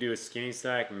 you could do a skinny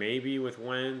stack maybe with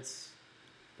Wentz,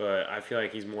 but I feel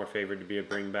like he's more favored to be a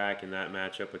bring back in that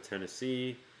matchup with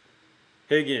Tennessee.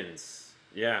 Higgins,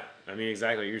 yeah, I mean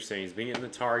exactly what you're saying. He's been getting the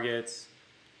targets.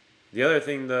 The other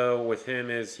thing though with him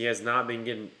is he has not been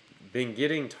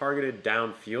getting targeted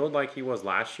downfield like he was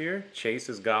last year. Chase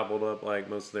has gobbled up like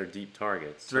most of their deep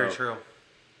targets. It's very true.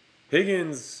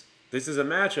 Higgins, this is a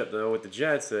matchup, though, with the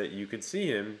Jets that you could see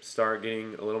him start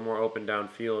getting a little more open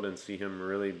downfield and see him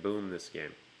really boom this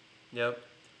game. Yep.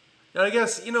 And I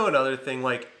guess, another thing,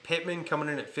 like Pittman coming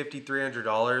in at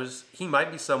 $5,300, he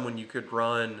might be someone you could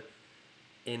run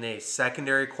in a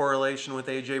secondary correlation with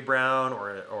A.J. Brown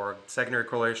or secondary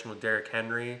correlation with Derrick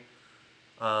Henry.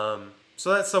 So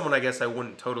that's someone I guess I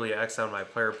wouldn't totally X out my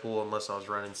player pool unless I was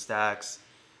running stacks.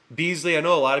 Beasley, I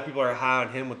know a lot of people are high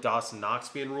on him with Dawson Knox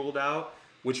being ruled out,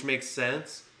 which makes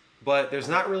sense. But there's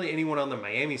not really anyone on the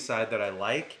Miami side that I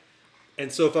like.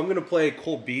 And so if I'm going to play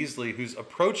Cole Beasley, who's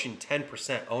approaching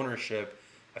 10% ownership,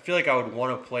 I feel like I would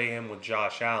want to play him with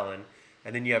Josh Allen.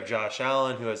 And then you have Josh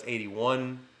Allen, who has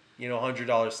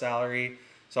 $100 salary.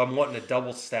 So I'm wanting to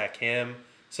double stack him.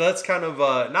 So that's kind of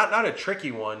not a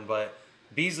tricky one, but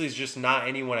Beasley's just not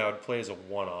anyone I would play as a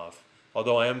one-off.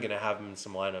 Although I am going to have him in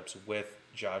some lineups with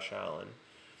Josh Allen.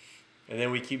 And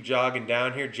then we keep jogging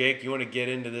down here. Jake, you want to get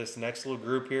into this next little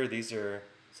group here? These are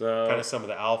kind of some of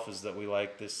the alphas that we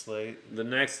like this slate. The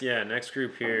next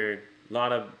group here,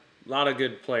 lot of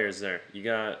good players there. You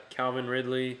got Calvin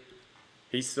Ridley.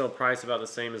 He's still priced about the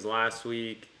same as last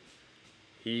week.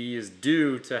 He is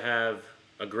due to have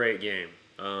a great game.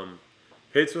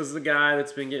 Pitts was the guy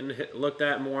that's been getting looked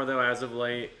at more, though, as of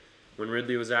late. When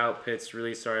Ridley was out, Pitts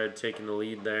really started taking the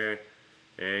lead there,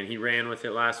 and he ran with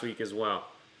it last week as well.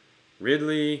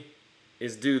 Ridley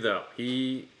is due, though.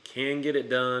 He can get it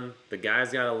done. The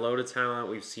guy's got a load of talent.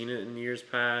 We've seen it in years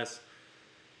past.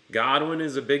 Godwin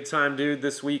is a big-time dude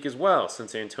this week as well.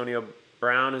 Since Antonio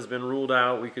Brown has been ruled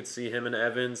out, we could see him and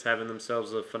Evans having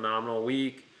themselves a phenomenal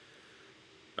week.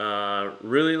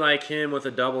 Really like him with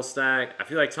a double stack. I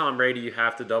feel like Tom Brady, you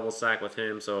have to double stack with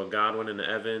him, so a Godwin and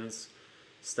Evans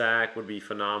stack would be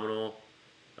phenomenal.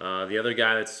 The other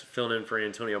guy that's filling in for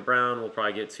Antonio Brown, we'll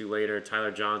probably get to later,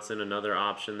 Tyler Johnson, another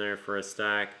option there for a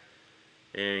stack.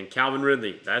 And Calvin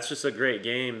Ridley, that's just a great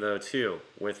game, though, too.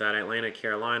 With that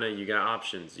Atlanta-Carolina, you got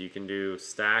options. You can do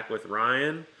stack with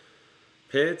Ryan,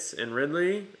 Pitts, and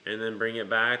Ridley, and then bring it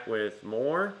back with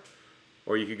Moore.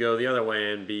 Or you could go the other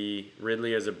way and be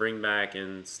Ridley as a bring back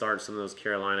and start some of those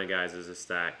Carolina guys as a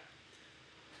stack.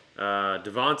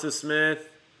 Devonta Smith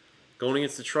going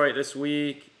against Detroit this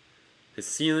week. His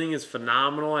ceiling is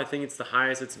phenomenal. I think it's the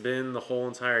highest it's been the whole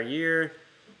entire year.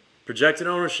 Projected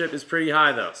ownership is pretty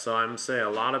high, though. So I'm saying a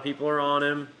lot of people are on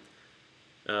him.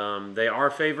 They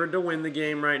are favored to win the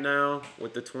game right now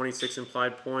with the 26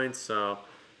 implied points. So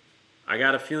I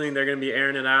got a feeling they're going to be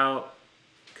airing it out,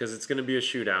 because it's going to be a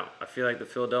shootout. I feel like the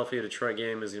Philadelphia-Detroit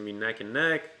game is going to be neck and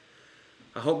neck.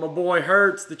 I hope my boy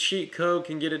Hurts, the cheat code,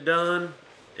 can get it done.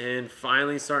 and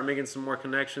finally start making some more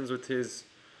connections with his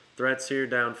threats here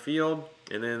downfield.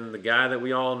 And then the guy that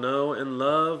we all know and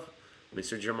love,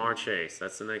 Mr. Jamar Chase.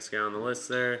 That's the next guy on the list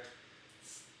there.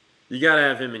 You got to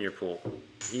have him in your pool.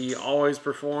 He always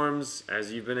performs,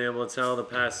 as you've been able to tell the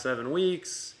past 7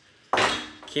 weeks.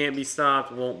 Can't be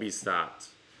stopped, won't be stopped.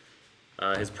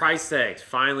 His price tag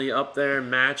finally up there,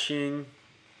 matching.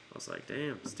 I was like,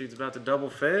 damn, this dude's about to double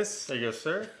fist. There you go,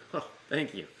 sir. Oh,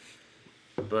 thank you.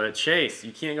 But Chase,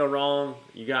 you can't go wrong.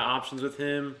 You got options with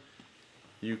him.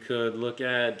 You could look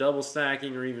at double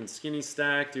stacking or even skinny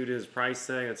stack due to his price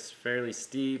tag. That's fairly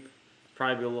steep.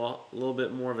 Probably be a little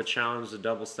bit more of a challenge to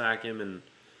double stack him. And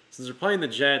since we're playing the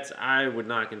Jets, I would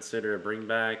not consider a bring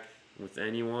back with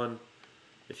anyone.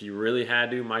 If you really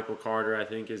had to, Michael Carter, I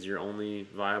think, is your only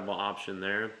viable option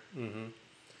there. Mm-hmm.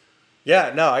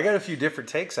 Yeah, no, I got a few different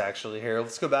takes actually here.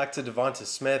 Let's go back to Devonta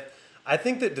Smith. I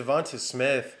think that Devonta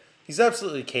Smith, he's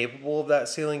absolutely capable of that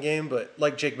ceiling game, but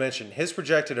like Jake mentioned, his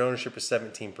projected ownership is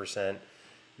 17%.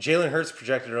 Jalen Hurts'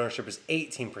 projected ownership is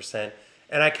 18%.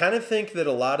 And I kind of think that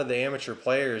a lot of the amateur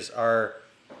players are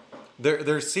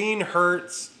they're seeing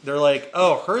Hurts, they're like,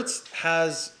 "Oh, Hurts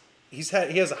he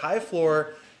has a high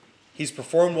floor. He's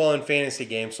performed well in fantasy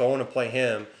games, so I want to play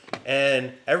him."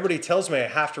 And everybody tells me I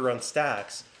have to run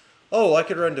stacks. Oh, I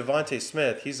could run Devonta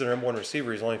Smith. He's the number one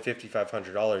receiver. He's only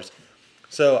 $5,500.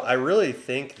 So I really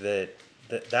think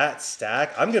that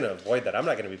stack, I'm going to avoid that. I'm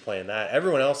not going to be playing that.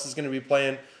 Everyone else is going to be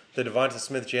playing the Devonta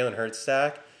Smith, Jalen Hurts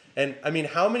stack. And, I mean,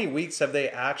 how many weeks have they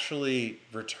actually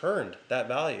returned that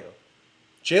value?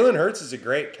 Jalen Hurts is a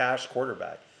great cash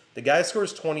quarterback. The guy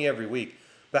scores 20 every week.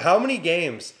 But how many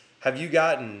games have you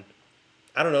gotten,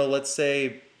 I don't know, let's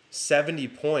say 70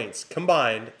 points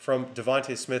combined from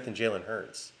Devonta Smith and Jalen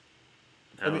Hurts?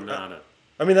 I mean,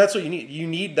 that's what you need. You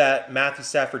need that Matthew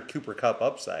Stafford, Cooper Kupp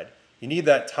upside. You need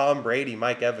that Tom Brady,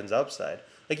 Mike Evans upside.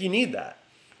 Like, you need that.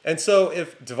 And so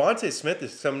if Devonta Smith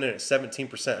is coming in at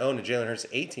 17% owned and Jalen Hurts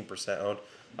at 18% owned,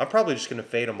 I'm probably just going to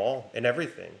fade them all in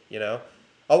everything, you know?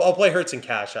 I'll play Hurts in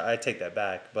cash. I take that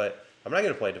back. But I'm not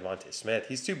going to play Devonta Smith.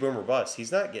 He's too boomer bust.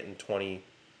 He's not getting 20.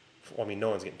 I mean, no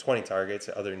one's getting 20 targets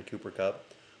other than Cooper Kupp.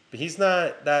 But he's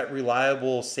not that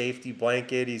reliable safety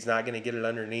blanket. He's not going to get it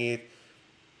underneath.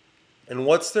 And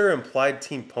what's their implied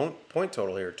team point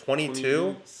total here? 22?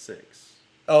 26.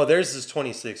 Oh, theirs is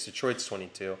 26. Detroit's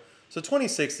 22. So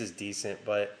 26 is decent,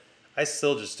 but I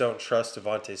still just don't trust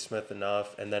Devonta Smith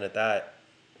enough. And then at that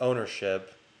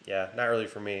ownership, yeah, not really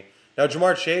for me. Now,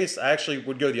 Jamar Chase, I actually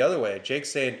would go the other way.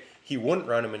 Jake's saying he wouldn't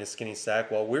run him in a skinny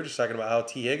stack. Well, we're just talking about how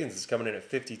T. Higgins is coming in at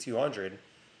 5,200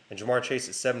 and Jamar Chase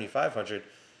at 7,500.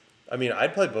 I mean,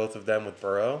 I'd play both of them with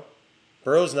Burrow.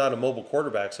 Burrow's not a mobile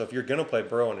quarterback, so if you're going to play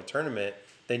Burrow in a tournament,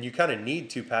 then you kind of need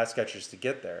 2 pass catchers to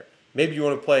get there. Maybe you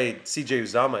want to play C.J.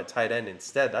 Uzomah at tight end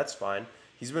instead. That's fine.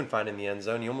 He's been fine in the end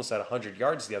zone. He almost had 100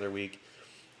 yards the other week.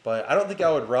 But I don't think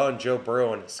I would run Joe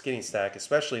Burrow in a skinny stack,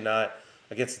 especially not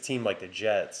against a team like the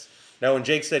Jets. Now, when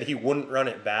Jake said he wouldn't run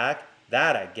it back,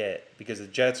 that I get, because the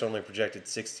Jets only projected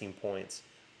 16 points.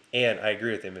 And I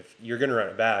agree with him. If you're going to run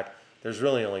it back, there's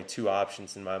really only 2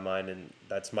 options in my mind, and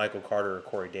that's Michael Carter or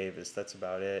Corey Davis. That's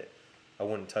about it. I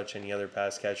wouldn't touch any other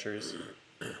pass catchers.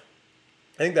 I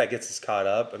think that gets us caught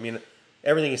up. I mean,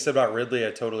 everything you said about Ridley,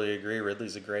 I totally agree.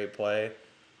 Ridley's a great play.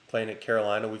 Playing at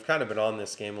Carolina. We've kind of been on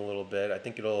this game a little bit. I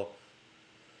think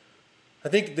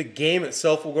the game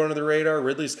itself will go under the radar.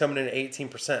 Ridley's coming in at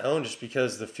 18% owned just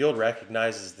because the field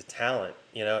recognizes the talent.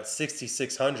 You know, it's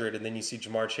 6,600, and then you see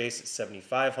Jamar Chase at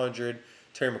 7,500.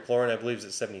 Terry McLaurin, I believe, is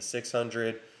at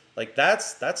 7,600. Like,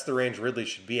 that's the range Ridley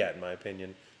should be at, in my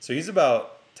opinion. So he's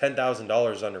about $10,000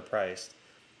 underpriced.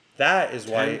 That is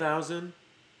why 10,000.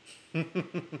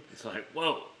 It's like,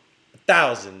 whoa.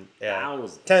 1,000, yeah.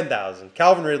 10,000.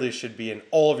 Calvin Ridley should be in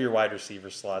all of your wide receiver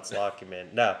slots. Lock him in.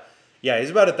 No, yeah, he's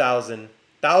about $1,000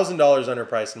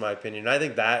 underpriced, in my opinion. And I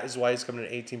think that is why he's coming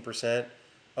at 18%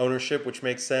 ownership, which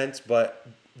makes sense. But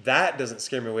that doesn't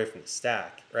scare me away from the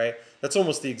stack, right? That's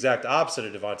almost the exact opposite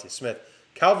of Devonta Smith.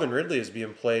 Calvin Ridley is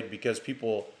being played because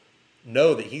people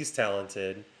know that he's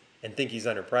talented and think he's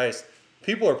underpriced.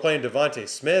 People are playing Devonta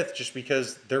Smith just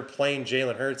because they're playing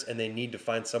Jalen Hurts and they need to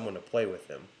find someone to play with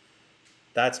him.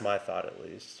 That's my thought, at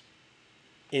least.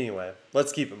 Anyway,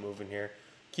 let's keep it moving here.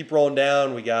 Keep rolling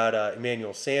down. We got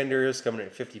Emmanuel Sanders coming in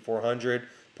at 5,400.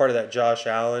 Part of that Josh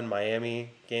Allen Miami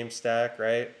game stack,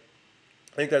 right?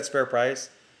 I think that's fair price.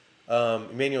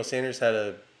 Emmanuel Sanders had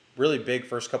a really big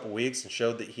first couple weeks and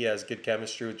showed that he has good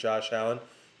chemistry with Josh Allen.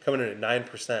 Coming in at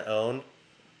 9% owned.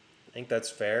 I think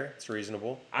that's fair. It's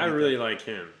reasonable. What I do you really think? like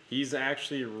him. He's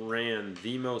actually ran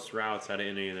the most routes out of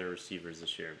any of their receivers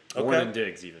this year. More Okay. than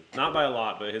Diggs, even. Not by a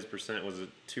lot, but his percent was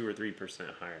 2 or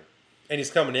 3% higher. And he's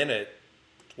coming in at,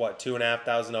 what,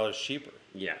 $2,500 cheaper.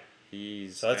 Yeah.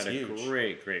 He's So that's at a huge.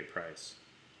 great price.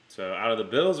 So out of the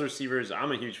Bills receivers,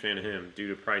 I'm a huge fan of him due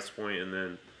to price point and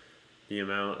then the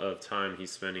amount of time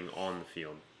he's spending on the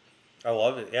field. I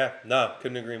love it. Yeah, no,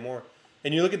 couldn't agree more.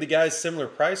 And you look at the guys' similar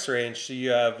price range. So you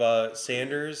have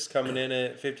Sanders coming in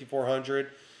at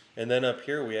 5,400, and then up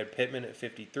here we had Pittman at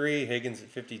 53, Higgins at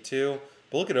 52.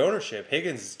 But look at ownership.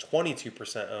 Higgins is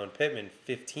 22% owned, Pittman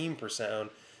 15% owned.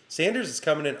 Sanders is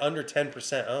coming in under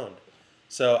 10% owned.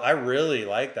 So I really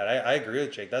like that. I agree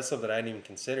with Jake. That's something I hadn't even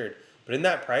considered. But in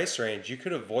that price range, you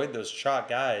could avoid those chalk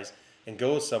guys and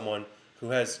go with someone who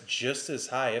has just as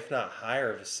high, if not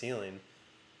higher, of a ceiling.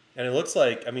 And it looks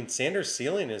like, I mean, Sanders'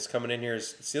 ceiling is coming in here.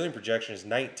 His ceiling projection is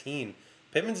 19.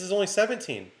 Pittman's is only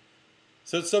 17.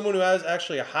 So it's someone who has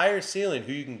actually a higher ceiling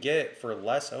who you can get for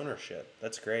less ownership.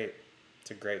 That's great.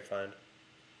 It's a great find.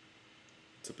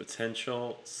 It's a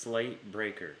potential slate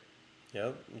breaker.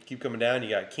 Yep. You keep coming down. You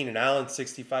got Keenan Allen,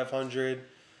 6,500.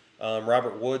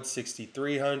 Robert Woods,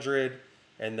 6,300.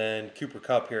 And then Cooper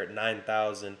Kupp here at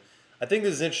 9,000. I think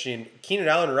this is interesting. Keenan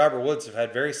Allen and Robert Woods have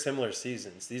had very similar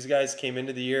seasons. These guys came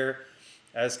into the year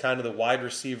as kind of the wide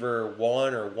receiver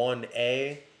 1 or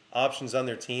 1A options on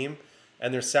their team,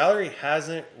 and their salary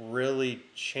hasn't really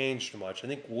changed much. I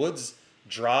think Woods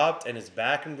dropped and is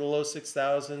back into the low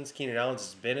 6,000s. Keenan Allen's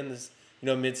has been in this,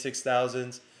 mid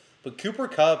 6,000s. But Cooper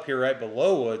Kupp here right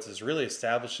below Woods has really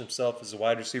established himself as a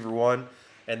wide receiver 1.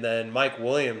 And then Mike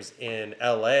Williams in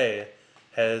LA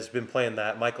has been playing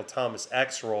that Michael Thomas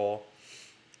X role.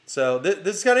 So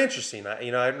this is kind of interesting. I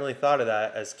hadn't really thought of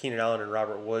that as Keenan Allen and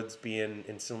Robert Woods being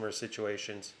in similar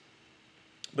situations.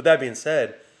 But that being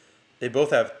said, they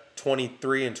both have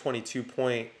 23 and 22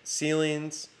 point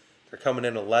ceilings. They're coming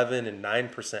in 11 and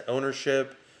 9%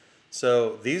 ownership.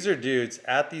 So these are dudes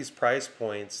at these price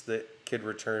points that could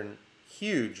return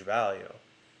huge value.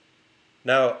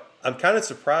 Now, I'm kind of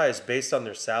surprised based on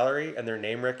their salary and their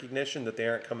name recognition that they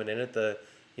aren't coming in at the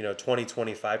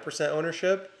 20-25%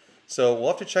 ownership. So we'll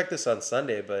have to check this on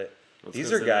Sunday, but That's these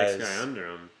 'cause are the guys. next guy under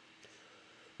him.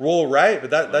 Well, right, but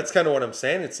that's kind of what I'm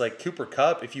saying. It's like Cooper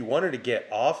Kupp. If you wanted to get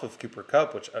off of Cooper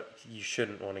Kupp, which you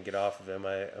shouldn't want to get off of him,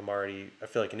 I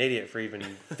feel like an idiot for even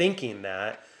thinking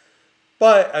that.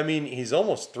 But I mean, he's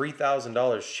almost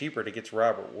 $3,000 cheaper to get to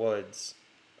Robert Woods.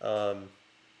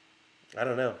 I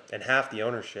don't know, and half the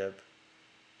ownership.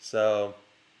 So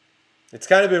it's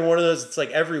kind of been one of those. It's like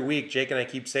every week, Jake and I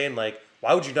keep saying like,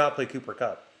 why would you not play Cooper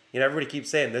Kupp? Everybody keeps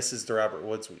saying this is the Robert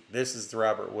Woods week. This is the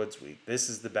Robert Woods week. This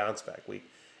is the bounce back week.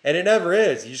 And it never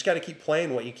is. You just got to keep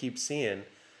playing what you keep seeing.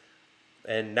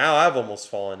 And now I've almost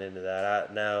fallen into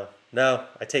that. No,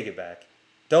 I take it back.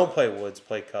 Don't play Woods,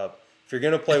 play Kupp. If you're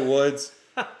going to play Woods,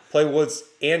 play Woods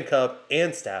and Kupp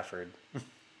and Stafford.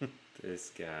 This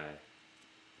guy.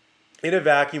 In a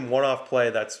vacuum, one-off play,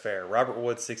 that's fair. Robert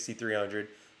Woods, 6,300.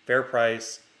 Fair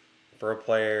price for a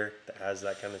player that has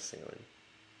that kind of ceiling.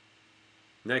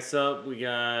 Next up, we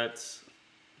got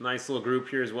a nice little group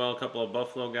here as well. A couple of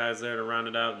Buffalo guys there to round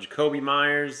it out. Jacoby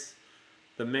Myers,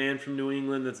 the man from New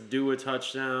England that's due a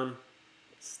touchdown.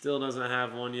 Still doesn't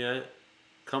have one yet.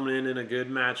 Coming in a good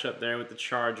matchup there with the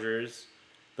Chargers.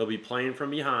 They'll be playing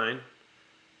from behind.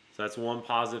 So that's one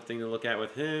positive thing to look at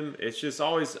with him. It's just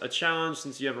always a challenge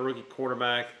since you have a rookie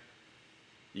quarterback.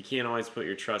 You can't always put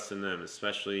your trust in them,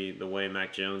 especially the way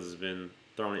Mac Jones has been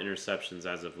throwing interceptions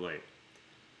as of late.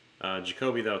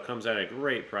 Jacoby, though, comes at a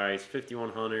great price,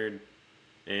 $5,100,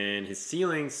 and his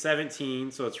ceiling,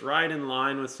 17, so it's right in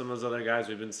line with some of those other guys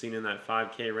we've been seeing in that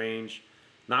 5K range.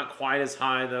 Not quite as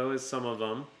high, though, as some of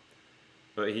them,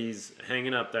 but he's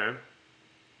hanging up there.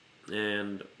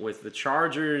 And with the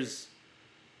Chargers,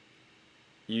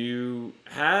 you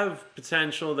have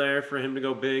potential there for him to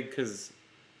go big because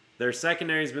their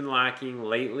secondary's been lacking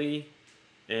lately.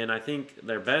 And I think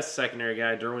their best secondary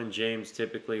guy, Derwin James,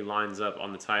 typically lines up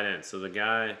on the tight end. So the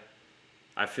guy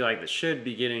I feel like that should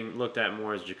be getting looked at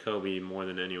more as Jacoby more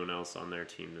than anyone else on their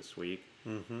team this week.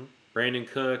 Mm-hmm. Brandon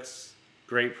Cooks,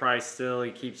 great price still.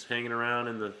 He keeps hanging around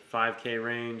in the 5K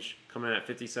range, coming in at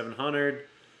 $5,700.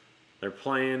 They're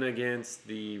playing against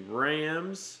the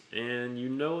Rams, and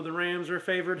the Rams are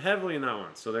favored heavily in that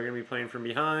one. So they're going to be playing from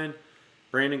behind.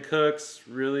 Brandon Cooks,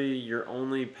 really your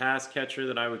only pass catcher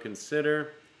that I would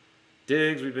consider.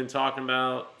 Diggs, we've been talking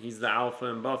about. He's the alpha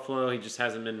in Buffalo. He just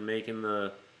hasn't been making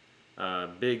the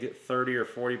big 30 or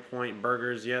 40-point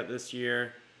burgers yet this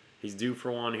year. He's due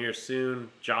for one here soon.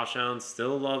 Josh Allen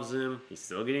still loves him. He's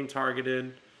still getting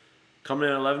targeted. coming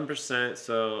in at 11%,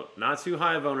 so not too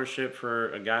high of ownership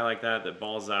for a guy like that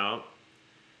balls out.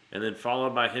 And then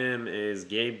followed by him is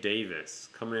Gabe Davis,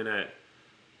 coming in at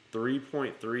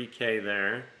 3.3K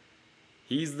there.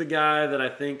 He's the guy that I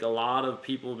think a lot of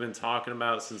people have been talking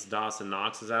about since Dawson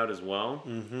Knox is out as well.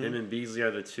 Mm-hmm. Him and Beasley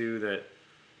are the two that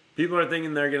people are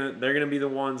thinking they're gonna be the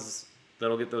ones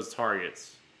that'll get those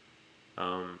targets.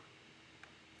 I'm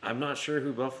not sure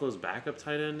who Buffalo's backup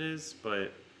tight end is,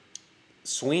 but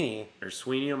Sweeney. or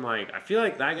Sweeney. I'm like, I feel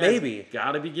like that guy's Maybe.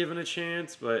 got to be given a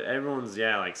chance, but everyone's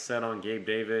like set on Gabe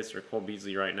Davis or Cole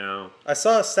Beasley right now. I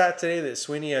saw a stat today that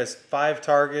Sweeney has 4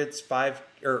 targets,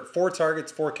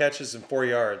 4 catches, and 4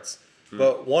 yards.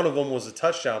 But one of them was a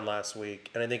touchdown last week,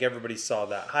 and I think everybody saw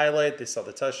that highlight. They saw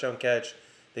the touchdown catch.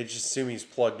 They just assume he's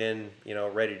plugged in,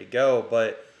 ready to go.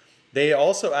 But they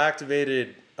also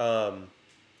activated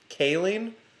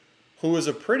Kaling, who was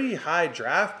a pretty high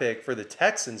draft pick for the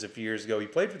Texans a few years ago. He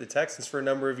played for the Texans for a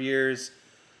number of years.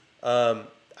 I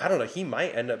don't know. He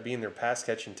might end up being their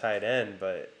pass-catching tight end,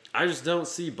 but I just don't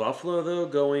see Buffalo, though,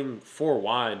 going 4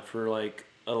 wide for, like,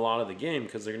 a lot of the game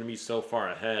because they're going to be so far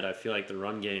ahead. I feel like the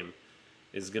run game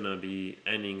is going to be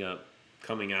ending up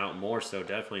coming out more so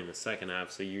definitely in the second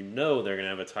half. So they're going to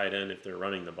have a tight end if they're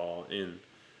running the ball in.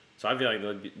 So I feel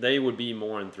like they would be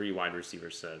more in 3 wide receiver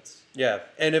sets. yeah.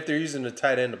 And if they're using a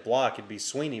tight end to block, it'd be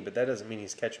Sweeney, but that doesn't mean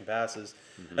he's catching passes.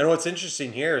 Mm-hmm. And what's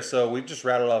interesting here, so we've just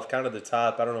rattled off kind of the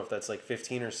top, I don't know if that's like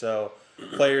 15 or so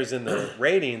players in the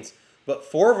ratings, but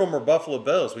 4 of them are Buffalo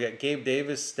Bills. We got Gabe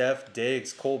Davis, Steph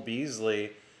Diggs, Cole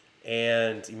Beasley,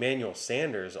 and Emmanuel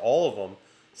Sanders, all of them.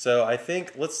 So I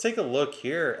think let's take a look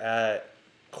here at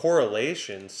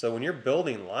correlation. So when you're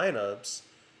building lineups,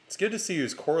 it's good to see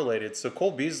who's correlated. So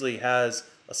Cole Beasley has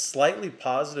a slightly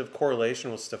positive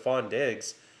correlation with Stephon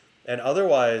Diggs. And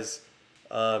otherwise,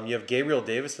 you have Gabriel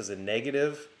Davis has a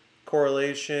negative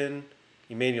correlation.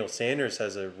 Emmanuel Sanders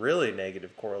has a really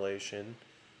negative correlation.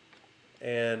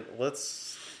 And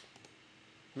let's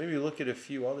maybe look at a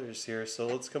few others here. So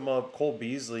let's come up. Cole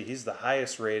Beasley, he's the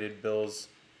highest rated Bills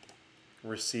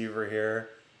receiver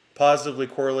here. Positively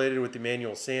correlated with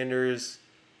Emmanuel Sanders,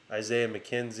 Isaiah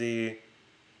McKenzie.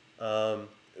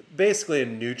 Basically a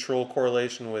neutral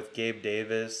correlation with Gabe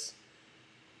Davis.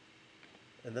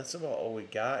 And that's about all we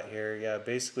got here. Yeah,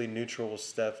 basically neutral with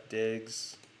Steph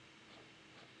Diggs.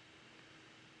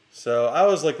 So I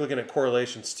was like looking at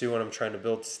correlations too when I'm trying to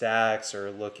build stacks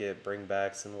or look at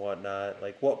bringbacks and whatnot.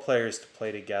 Like what players to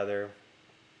play together.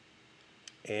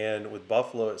 And with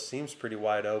Buffalo, it seems pretty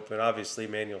wide open. Obviously,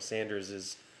 Emmanuel Sanders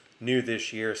is new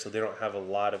this year, so they don't have a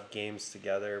lot of games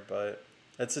together. But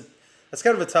that's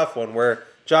kind of a tough one where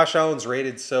Josh Allen's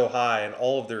rated so high and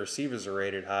all of the receivers are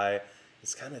rated high.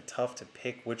 It's kind of tough to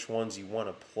pick which ones you want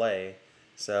to play.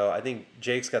 So I think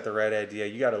Jake's got the right idea.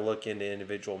 You got to look into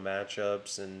individual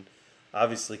matchups and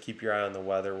obviously keep your eye on the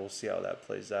weather. We'll see how that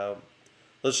plays out.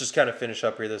 Let's just kind of finish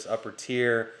up here this upper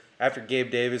tier. After Gabe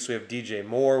Davis, we have DJ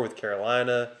Moore with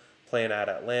Carolina playing at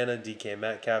Atlanta. DK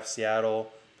Metcalf,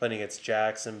 Seattle, playing against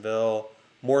Jacksonville.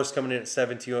 Moore's coming in at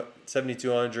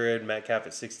 7,200. Metcalf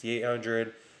at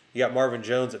 6,800. You got Marvin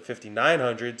Jones at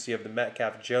 5,900. So you have the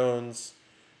Metcalf-Jones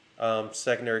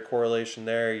secondary correlation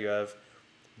there. You have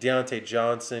Deontay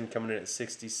Johnson coming in at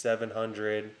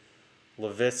 6,700.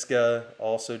 Laviska,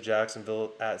 also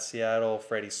Jacksonville at Seattle.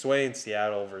 Freddie Swain,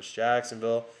 Seattle versus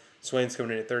Jacksonville. Swain's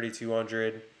coming in at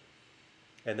 3,200.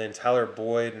 And then Tyler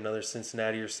Boyd, another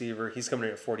Cincinnati receiver, he's coming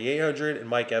in at 4,800. And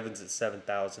Mike Evans at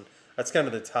 7,000. That's kind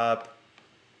of the top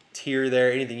tier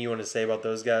there. Anything you want to say about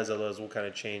those guys? Otherwise, we'll kind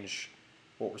of change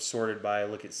what we're sorted by.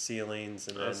 Look at ceilings.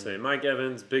 And I'll say Mike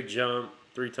Evans, big jump,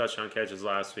 3 touchdown catches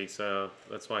last week. So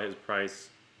that's why his price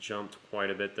jumped quite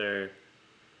a bit there.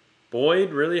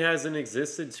 Boyd really hasn't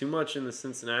existed too much in the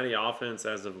Cincinnati offense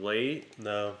as of late.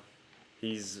 No.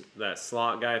 He's that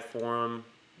slot guy for him,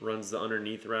 runs the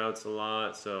underneath routes a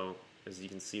lot. So as you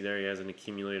can see there, he hasn't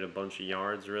accumulated a bunch of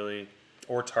yards really.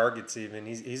 Or targets even.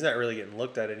 He's not really getting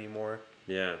looked at anymore.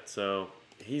 Yeah, so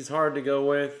he's hard to go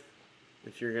with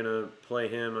if you're going to play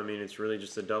him. I mean, it's really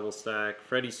just a double stack.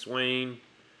 Freddie Swain,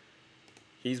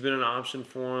 he's been an option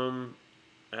for him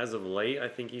as of late. I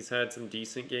think he's had some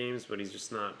decent games, but he's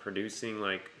just not producing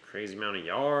like a crazy amount of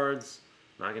yards,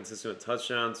 not consistent with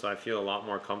touchdowns, so I feel a lot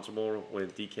more comfortable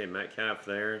with DK Metcalf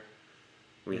there.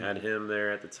 We had him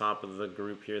there at the top of the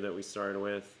group here that we started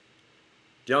with.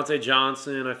 Deontay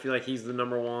Johnson, I feel like he's the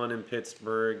number 1 in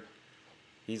Pittsburgh.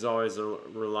 He's always a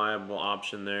reliable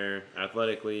option there.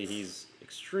 Athletically, he's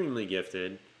extremely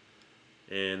gifted.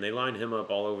 And they line him up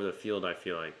all over the field, I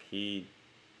feel like. He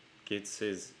gets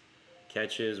his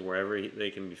catches wherever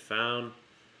they can be found.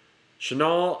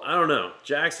 Chenault, I don't know.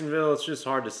 Jacksonville, it's just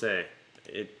hard to say.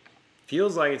 It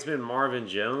feels like it's been Marvin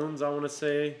Jones, I want to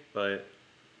say, but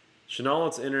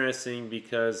Chenault's interesting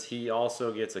because he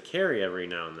also gets a carry every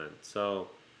now and then. So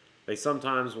they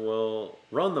sometimes will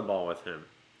run the ball with him.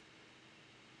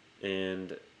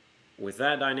 And with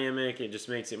that dynamic, it just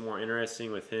makes it more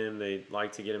interesting with him. They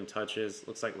like to get him touches.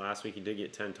 Looks like last week he did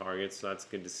get 10 targets, so that's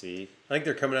good to see. I think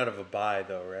they're coming out of a bye,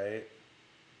 though, right?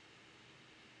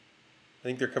 I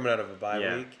think they're coming out of a bye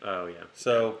week. Oh, yeah.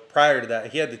 So prior to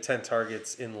that, he had the 10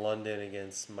 targets in London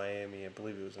against Miami. I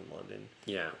believe it was in London.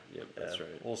 Yeah, that's right.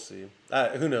 We'll see.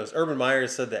 Who knows? Urban Meyer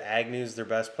said that Agnew's their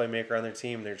best playmaker on their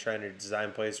team. They're trying to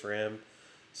design plays for him.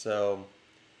 So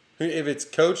if it's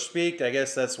coach speak, I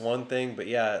guess that's one thing. But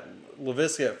yeah,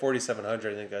 Laviska at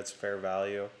 4,700, I think that's fair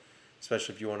value,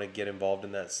 especially if you want to get involved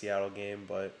in that Seattle game.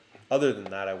 But other than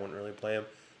that, I wouldn't really play him.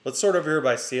 Let's sort over here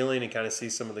by ceiling and kind of see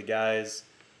some of the guys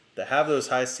that have those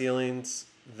high ceilings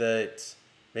that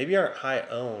maybe aren't high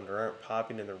owned or aren't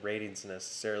popping in the ratings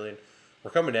necessarily. And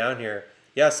we're coming down here.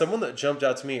 Yeah, someone that jumped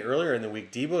out to me earlier in the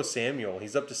week, Deebo Samuel.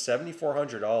 He's up to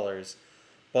 $7,400,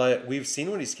 but we've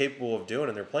seen what he's capable of doing,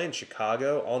 and they're playing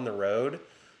Chicago on the road.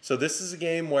 So this is a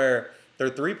game where they're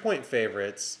 3-point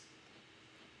favorites.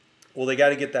 Well, they got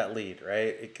to get that lead,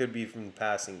 right? It could be from the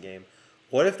passing game.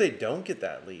 What if they don't get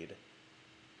that lead?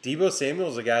 Deebo Samuel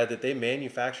is a guy that they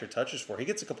manufacture touches for. He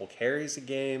gets a couple carries a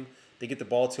game. They get the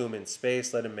ball to him in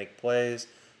space, let him make plays.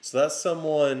 So that's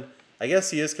someone, I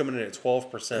guess he is coming in at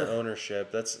 12%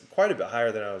 ownership. That's quite a bit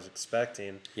higher than I was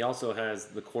expecting. He also has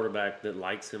the quarterback that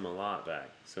likes him a lot back.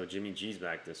 So Jimmy G's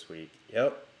back this week.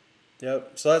 Yep.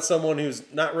 So that's someone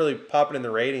who's not really popping in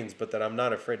the ratings, but that I'm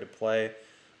not afraid to play.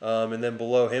 And then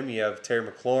below him, you have Terry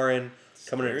McLaurin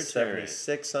coming in at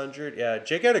 7,600. Yeah,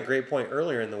 Jake had a great point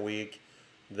earlier in the week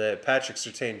that Patrick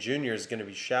Surtain Jr. is going to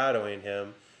be shadowing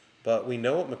him. But we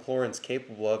know what McLaurin's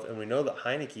capable of, and we know that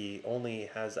Heineke only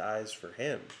has eyes for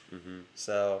him. Mm-hmm.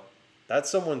 So that's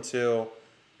someone, too,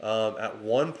 at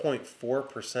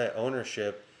 1.4%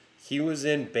 ownership. He was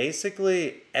in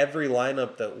basically every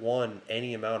lineup that won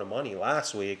any amount of money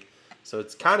last week. So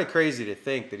it's kind of crazy to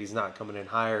think that he's not coming in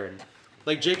higher. And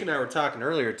like Jake and I were talking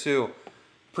earlier, too,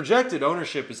 projected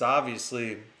ownership is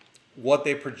obviously what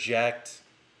they project.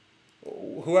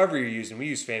 Whoever you're using, we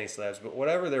use Fantasy Labs, but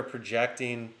whatever they're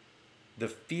projecting the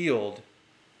field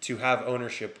to have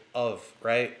ownership of,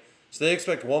 right? So they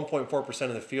expect 1.4%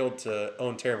 of the field to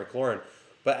own Terry McLaurin.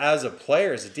 But as a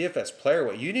player, as a DFS player,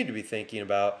 what you need to be thinking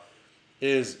about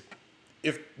is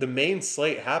if the main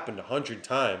slate happened 100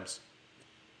 times,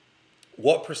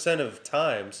 what percent of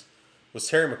times was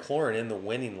Terry McLaurin in the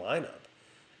winning lineup?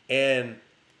 And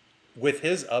with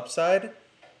his upside,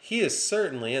 he is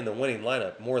certainly in the winning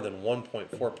lineup more than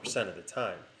 1.4% of the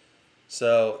time.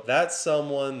 So that's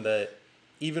someone that,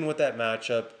 even with that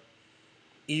matchup,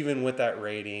 even with that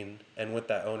rating, and with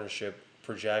that ownership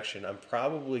projection, I'm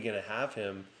probably going to have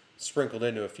him sprinkled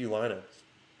into a few lineups.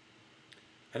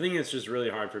 I think it's just really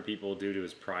hard for people due to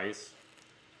his price.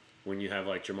 When you have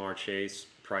like Jamar Chase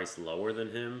priced lower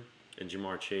than him, and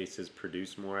Jamar Chase has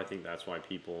produced more, I think that's why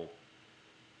people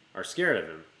are scared of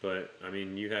him. But, I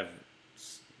mean, you have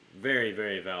very,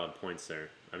 very valid points there.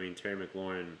 I mean, Terry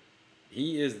McLaurin,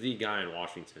 he is the guy in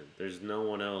Washington. There's no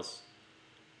one else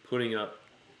putting up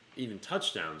even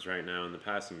touchdowns right now in the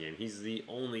passing game. He's the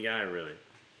only guy, really.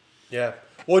 Yeah.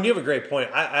 Well, and you have a great point.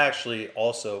 I actually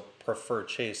also prefer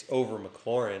Chase over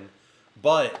McLaurin.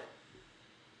 But,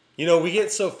 you know, we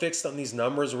get so fixed on these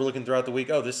numbers. We're looking throughout the week,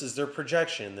 oh, this is their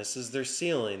projection. This is their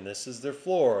ceiling. This is their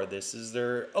floor. This is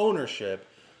their ownership.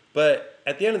 But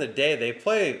at the end of the day, they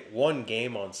play one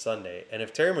game on Sunday. And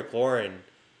if Terry McLaurin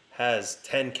has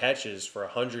 10 catches for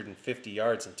 150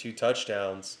 yards and 2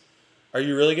 touchdowns, are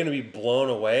you really going to be blown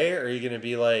away? Or are you going to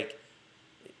be like,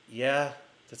 yeah,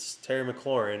 that's Terry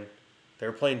McLaurin.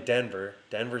 They're playing Denver.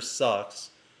 Denver sucks.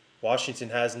 Washington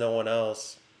has no one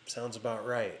else. Sounds about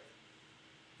right.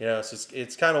 You know, so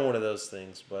it's kind of one of those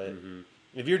things. But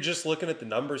if you're just looking at the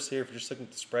numbers here, if you're just looking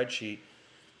at the spreadsheet,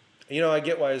 you know, I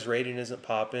get why his rating isn't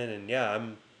popping, and yeah,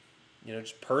 I'm, you know,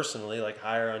 just personally like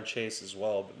higher on Chase as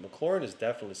well. But McLaurin is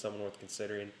definitely someone worth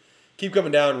considering. Keep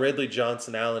coming down. Ridley,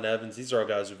 Johnson, Allen, Evans. These are all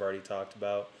guys we've already talked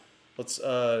about. Let's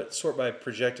sort by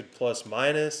projected plus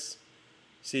minus.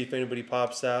 See if anybody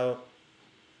pops out.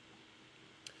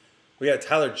 We got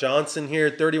Tyler Johnson here,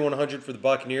 3,100 for the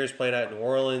Buccaneers, playing out in New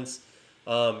Orleans.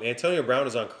 Antonio Brown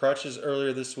was on crutches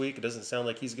earlier this week. It doesn't sound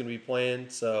like he's going to be playing,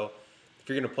 so if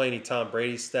you're going to play any Tom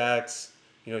Brady stacks,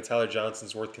 you know, Tyler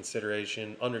Johnson's worth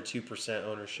consideration, under 2%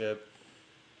 ownership.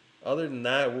 Other than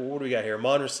that, what do we got here?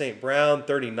 Amon-Ra St. Brown,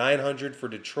 3,900 for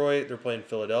Detroit. They're playing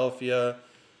Philadelphia.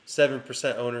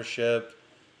 7% ownership,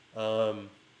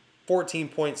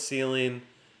 14-point ceiling,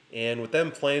 and with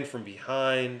them playing from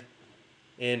behind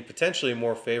and potentially a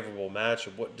more favorable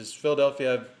matchup, what does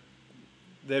Philadelphia have?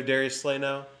 They have Darius Slay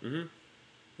now. Mm-hmm.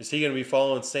 Is he going to be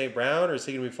following St. Brown or is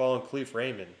he going to be following Cleve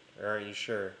Raymond? Or aren't you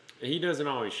sure? He doesn't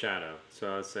always shadow,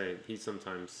 so I'd say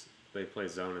they play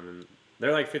zone and then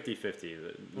they're like 50-50,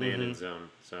 the man and zone.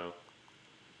 So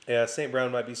yeah, St.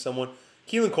 Brown might be someone.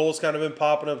 Keelan Cole's kind of been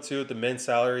popping up too at the men's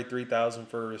salary, $3,000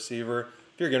 for a receiver.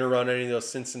 If you're going to run any of those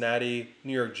Cincinnati,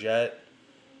 New York Jet,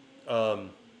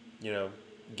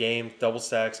 game double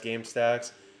stacks, game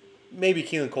stacks, maybe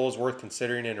Keelan Cole's worth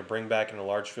considering in a bring back in a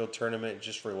large field tournament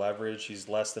just for leverage. He's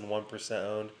less than 1%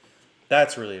 owned.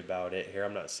 That's really about it here.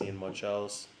 I'm not seeing much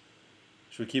else.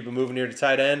 Should we keep it moving here to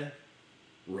tight end?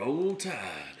 Roll Tide.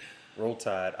 Roll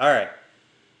Tide. All right.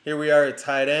 Here we are at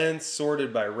tight end,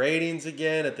 sorted by ratings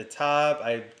again at the top.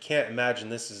 I can't imagine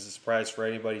this is a surprise for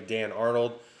anybody. Dan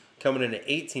Arnold coming in at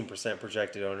 18%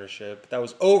 projected ownership. That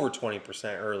was over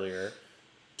 20% earlier.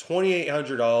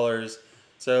 $2,800.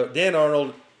 So Dan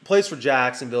Arnold plays for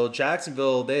Jacksonville.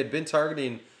 Jacksonville, they had been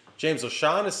targeting James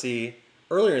O'Shaughnessy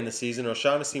earlier in the season.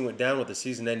 O'Shaughnessy went down with a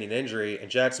season-ending injury,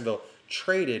 and Jacksonville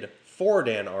traded for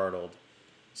Dan Arnold.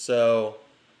 So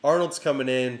Arnold's coming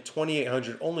in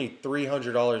 $2,800, only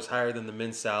 $300 higher than the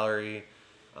men's salary.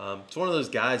 It's one of those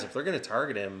guys, if they're going to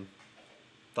target him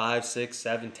 5, 6,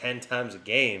 7, 10 times a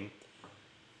game,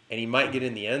 and he might get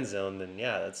in the end zone, then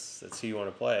yeah, that's who you want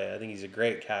to play. I think he's a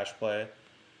great cash play.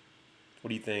 What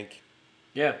do you think?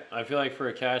 Yeah, I feel like for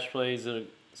a cash play, he's a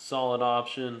solid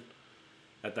option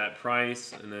at that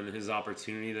price, and then his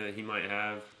opportunity that he might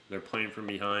have. They're playing from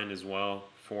behind as well.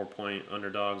 4-point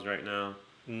underdogs right now.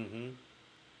 Mm-hmm.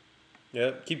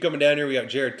 Yep. Keep coming down here. We got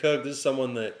Jared Cook. This is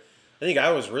someone that I think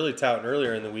I was really touting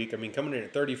earlier in the week. I mean, coming in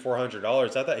at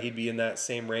 $3,400, I thought he'd be in that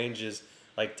same range as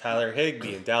like Tyler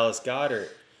Higbee and Dallas Goedert.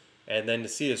 And then to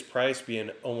see his price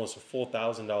being almost a full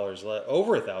 $1,000 less,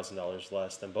 over $1,000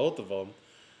 less than both of them,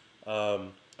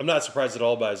 I'm not surprised at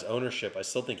all by his ownership. I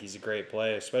still think he's a great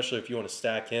play, especially if you want to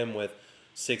stack him with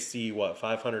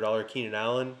 $500 Keenan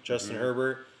Allen, Justin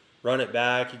Herbert. Run it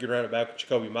back. You could run it back with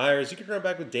Jacoby Myers. You could run it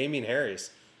back with Damian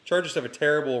Harris. Chargers have a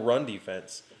terrible run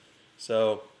defense.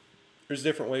 So there's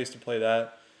different ways to play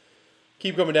that.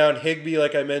 Keep coming down. Higbee,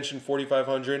 like I mentioned,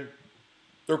 $4,500.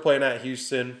 They're playing at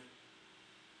Houston.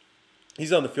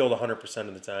 He's on the field 100%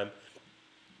 of the time.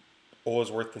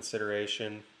 Always worth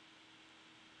consideration.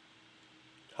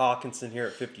 Hawkinson here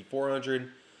at $5,400.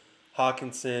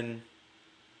 Hawkinson,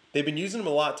 they've been using him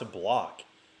a lot to block.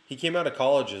 He came out of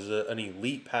college as an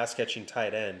elite pass-catching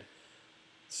tight end.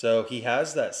 So he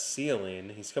has that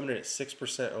ceiling. He's coming in at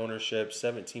 6% ownership,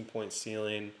 17-point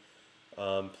ceiling,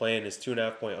 playing his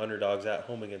 2.5-point underdogs at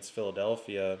home against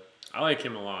Philadelphia. I like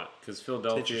him a lot because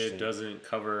Philadelphia doesn't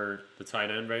cover the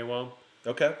tight end very well.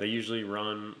 Okay. They usually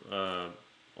run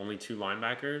only 2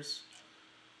 linebackers.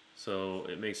 So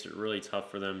it makes it really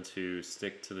tough for them to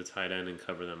stick to the tight end and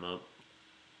cover them up.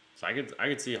 So I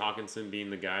could see Hawkinson being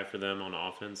the guy for them on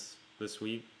offense this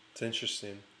week. It's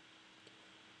interesting.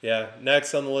 Yeah,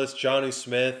 next on the list, Jonnu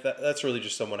Smith. That's really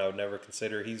just someone I would never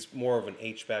consider. He's more of an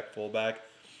H-back fullback.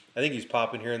 I think he's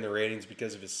popping here in the ratings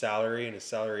because of his salary and his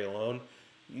salary alone.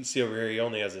 You see over here he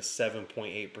only has a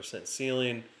 7.8%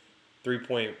 ceiling,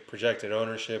 3-point projected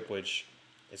ownership, which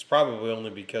is probably only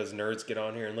because nerds get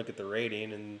on here and look at the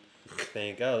rating and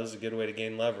think, oh, this is a good way to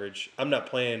gain leverage. I'm not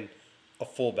playing a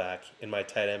fullback in my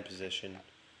tight end position.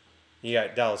 You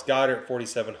got Dallas Goedert,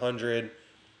 $4,700.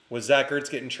 With Zach Ertz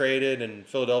getting traded and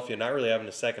Philadelphia not really having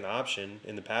a second option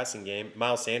in the passing game,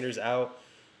 Miles Sanders out.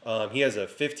 He has a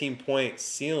 15-point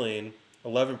ceiling,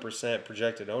 11%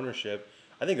 projected ownership.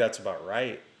 I think that's about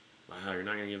right. Wow, you're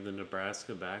not going to give the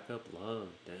Nebraska backup love?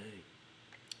 Dang.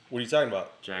 What are you talking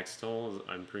about? Jack Stoll,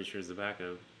 I'm pretty sure, is the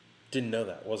backup. Didn't know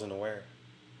that. Wasn't aware.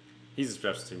 He's a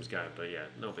special teams guy, but yeah,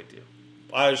 no big deal.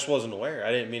 I just wasn't aware.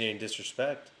 I didn't mean any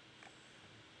disrespect.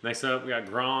 Next up, we got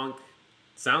Gronk.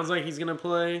 Sounds like he's going to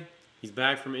play. He's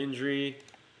back from injury.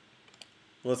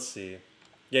 Let's see.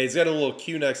 Yeah, he's got a little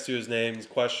Q next to his name. He's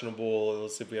questionable.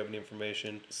 Let's see if we have any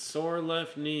information. Sore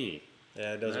left knee.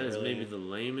 Yeah, it doesn't really. That is maybe the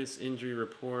lamest injury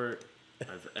report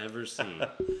I've ever seen.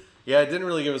 Yeah, it didn't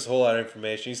really give us a whole lot of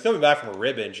information. He's coming back from a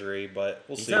rib injury, but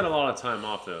we'll see. He's had a lot of time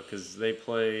off, though, because they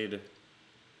played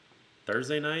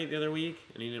Thursday night the other week,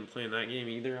 and he didn't play in that game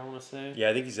either, I want to say. Yeah,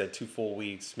 I think he's had 2 full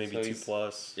weeks, maybe so 2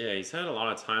 plus. Yeah, he's had a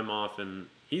lot of time off, and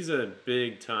he's a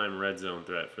big-time red zone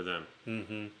threat for them.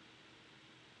 Mm-hmm.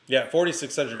 Yeah,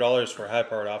 $4,600 for a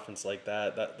high-powered offense like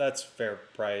that's fair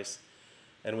price.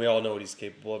 And we all know what he's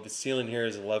capable of. His ceiling here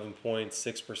is 11 points,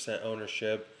 6%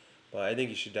 ownership, But I think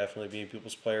he should definitely be in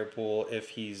people's player pool if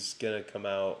he's going to come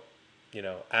out,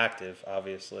 active,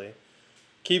 obviously.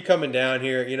 Keep coming down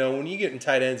here. When you get in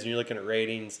tight ends and you're looking at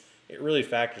ratings, it really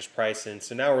factors price in.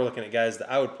 So now we're looking at guys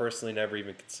that I would personally never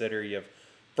even consider. You have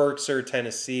Berkser,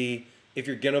 Tennessee. If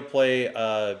you're going to play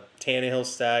a Tannehill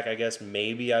stack, I guess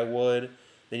maybe I would.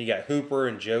 Then you got Hooper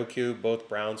and Joku, both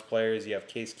Browns players. You have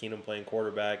Case Keenum playing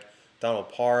quarterback.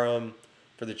 Donald Parham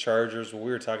for the Chargers. Well,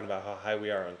 we were talking about how high we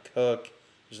are on Cook.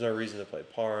 There's no reason to play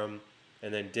Parham.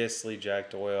 And then Disley,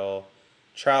 Jack Doyle,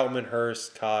 Troutman,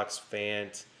 Hurst, Cox,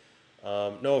 Fant.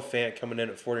 Noah Fant coming in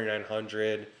at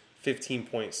 4,900,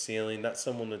 15-point ceiling. That's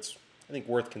someone that's, I think,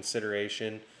 worth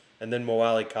consideration. And then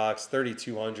Moali Cox,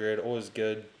 3,200, always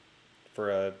good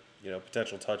for a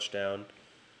potential touchdown.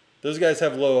 Those guys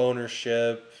have low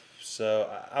ownership, so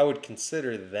I would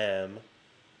consider them.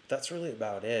 That's really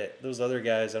about it. Those other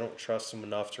guys, I don't trust them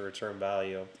enough to return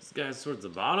value. These guys towards the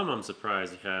bottom, I'm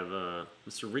surprised you have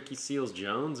Mr. Ricky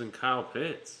Seals-Jones and Kyle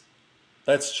Pitts.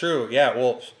 That's true. Yeah,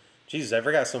 well, Jesus, I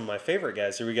forgot some of my favorite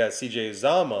guys. Here we got C.J.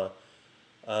 Uzama.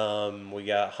 We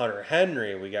got Hunter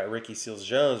Henry. We got Ricky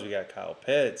Seals-Jones. We got Kyle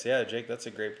Pitts. Yeah, Jake, that's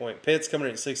a great point. Pitts coming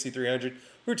in at 6,300.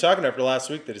 We were talking after last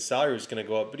week that his salary was going to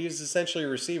go up, but he was essentially a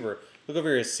receiver. Look over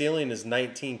here. His ceiling is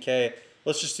 19K.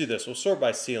 Let's just do this. We'll sort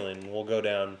by ceiling, and we'll go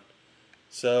down.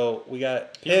 So we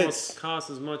got Pitts. He almost costs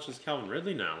as much as Calvin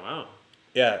Ridley now. Wow.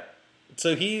 Yeah.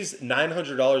 So he's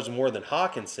 $900 more than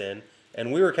Hawkinson,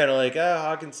 and we were kind of like,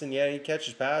 Hawkinson, yeah, he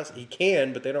catches pass. He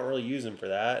can, but they don't really use him for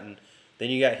that. And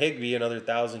then you got Higbee, another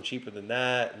 1,000 cheaper than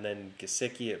that, and then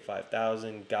Gesicki at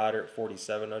 5,000, Goddard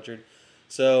 4,700.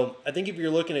 So I think if you're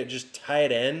looking at just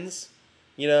tight ends,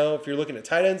 if you're looking at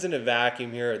tight ends in a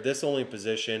vacuum here at this only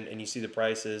position, and you see the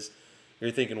prices,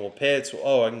 you're thinking, well, Pitts,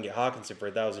 I can get Hawkinson for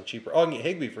 1,000 cheaper. Oh, I can get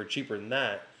Higbee for cheaper than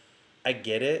that. I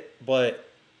get it, but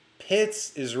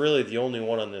Pitts is really the only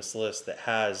one on this list that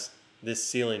has this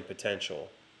ceiling potential,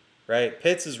 right?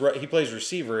 Pitts he plays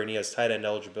receiver and he has tight end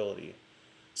eligibility.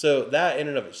 So that in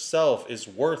and of itself is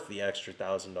worth the extra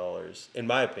 $1,000, in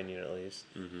my opinion at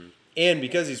least. Mm-hmm. And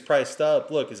because he's priced up,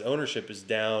 look, his ownership is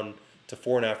down to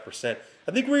 4.5%.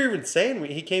 I think we were even saying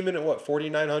he came in at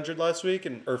 4,900 last week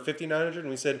or 5,900, and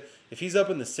we said if he's up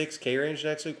in the 6K range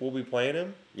next week, we'll be playing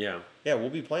him. Yeah. Yeah, we'll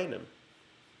be playing him.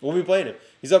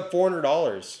 He's up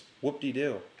 $400.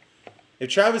 Whoop-de-doo. If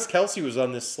Travis Kelce was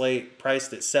on this slate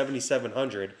priced at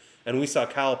 7,700 and we saw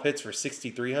Kyle Pitts for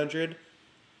 6,300,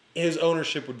 his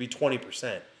ownership would be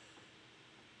 20%.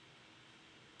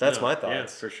 That's my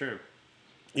thoughts. Yeah, for sure.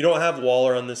 You don't have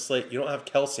Waller on this slate. You don't have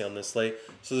Kelce on this slate.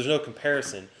 So there's no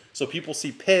comparison. So people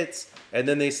see Pitts, and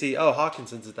then they see,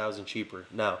 Hawkinson's 1,000 cheaper.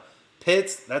 No.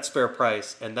 Pitts, that's fair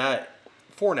price. And that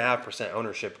 4.5%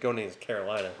 ownership going against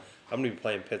Carolina, I'm going to be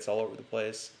playing Pitts all over the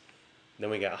place. Then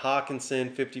we got Hawkinson,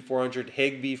 5,400.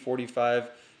 Higbee, 45.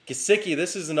 Gesicki,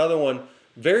 this is another one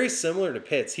very similar to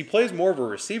Pitts. He plays more of a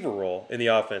receiver role in the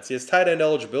offense. He has tight end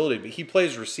eligibility, but he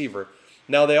plays receiver.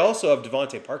 Now, they also have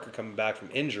Devontae Parker coming back from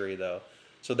injury, though.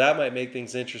 So that might make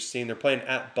things interesting. They're playing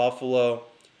at Buffalo.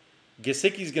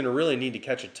 Gesicki's going to really need to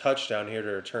catch a touchdown here to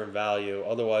return value.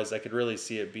 Otherwise, I could really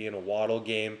see it being a Waddle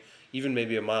game, even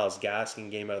maybe a Myles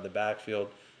Gaskin game out of the backfield.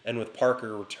 And with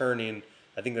Parker returning,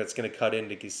 I think that's going to cut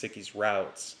into Gesicki's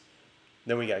routes.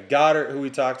 Then we got Goddard, who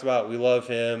we talked about. We love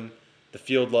him. The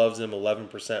field loves him,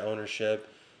 11% ownership.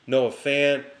 Noah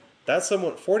Fant, that's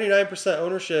somewhat 49%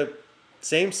 ownership,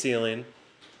 same ceiling,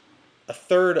 a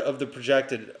third of the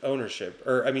projected ownership.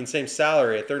 Same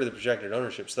salary, a third of the projected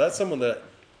ownership. So that's someone that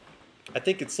I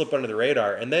think could slip under the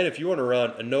radar. And then if you want to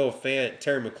run a Noah Fant,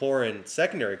 Terry McLaurin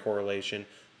secondary correlation,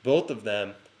 both of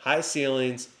them, high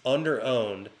ceilings,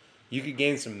 under-owned, you could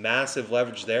gain some massive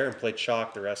leverage there and play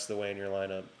chalk the rest of the way in your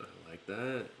lineup. I like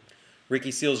that.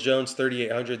 Ricky Seals-Jones,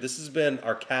 3,800. This has been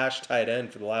our cash tight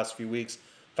end for the last few weeks.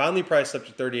 Finally priced up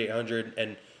to 3,800.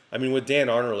 And, with Dan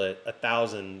Arnold at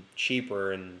 1,000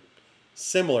 cheaper and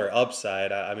similar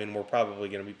upside, we're probably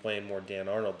going to be playing more Dan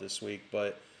Arnold this week.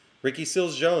 But Ricky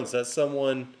Seals-Jones, that's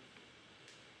someone,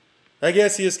 I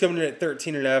guess he is coming in at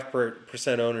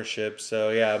 13.5% ownership. So,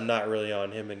 yeah, I'm not really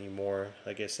on him anymore.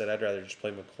 Like I said, I'd rather just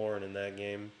play McLaurin in that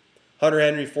game. Hunter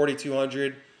Henry,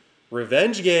 4,200.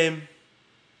 Revenge game.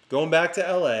 Going back to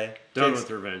L.A. Done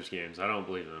with revenge games. I don't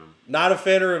believe in them. Not a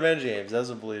fan of revenge games.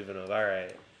 Doesn't believe in them. All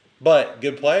right. But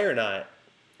good play or not?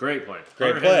 Great play.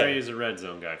 Great Hunter play. Henry is a red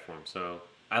zone guy for him, so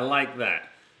I like that.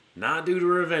 Not due to a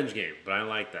revenge game, but I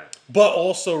like that. But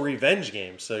also revenge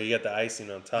games, so you got the icing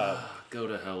on top. Go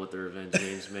to hell with the revenge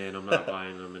games, man. I'm not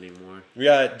buying them anymore. We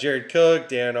got Jared Cook,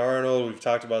 Dan Arnold. We've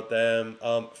talked about them.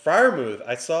 Freiermuth.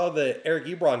 I saw that Eric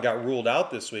Ebron got ruled out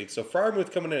this week. So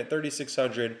Freiermuth coming in at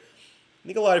 3,600. I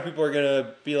think a lot of people are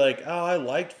gonna be like, "Oh, I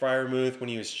liked Fryermuth when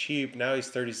he was cheap. Now he's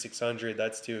 3,600.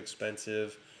 That's too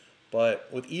expensive." But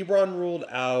with Ebron ruled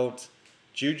out,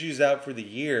 Juju's out for the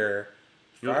year.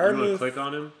 You want to Fryermuth, click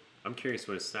on him? I'm curious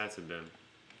what his stats have been.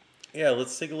 yeah.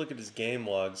 Let's take a look at his game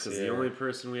logs Because here. the only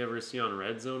person we ever see on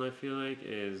Red Zone, I feel like,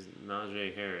 is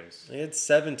Najee Harris. He had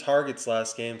 7 targets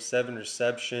last game, 7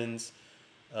 receptions.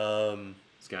 He's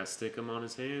got Stickum on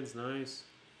his hands. Nice.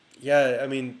 Yeah, I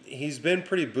mean, he's been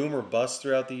pretty boom or bust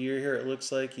throughout the year here. It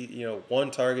looks like he,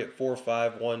 1 target,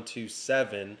 4-5,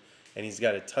 1-2-7, and he's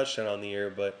got a touchdown on the year.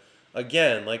 But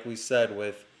again, like we said,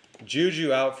 with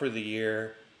Juju out for the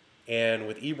year and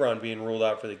with Ebron being ruled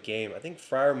out for the game, I think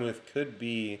Fryermuth could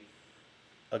be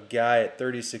a guy at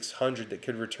 3,600 that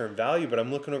could return value. But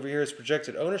I'm looking over here, his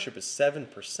projected ownership is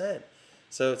 7%.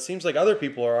 So it seems like other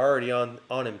people are already on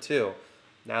him too.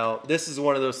 Now, this is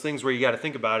one of those things where you got to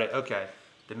think about it. Okay,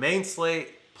 the main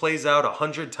slate plays out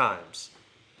 100 times.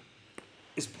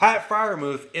 Is Pat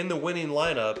Fryermuth in the winning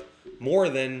lineup more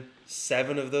than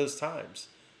 7 of those times?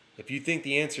 If you think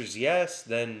the answer is yes,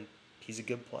 then he's a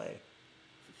good play.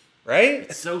 Right?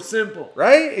 It's so simple.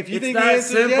 Right? If you It's think the that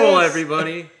answer simple, is yes.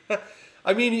 everybody.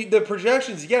 I mean, the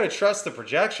projections, you got to trust the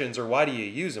projections, or why do you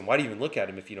use them? Why do you even look at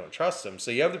them if you don't trust them?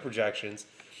 So you have the projections,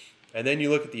 and then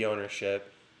you look at the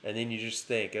ownership, and then you just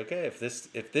think, okay,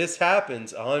 if this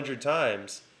happens 100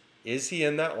 times, is he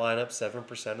in that lineup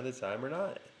 7% of the time or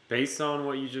not? Based on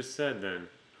what you just said, then,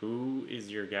 who is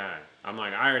your guy? I'm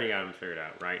like, I already got him figured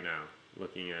out right now,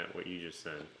 looking at what you just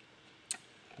said.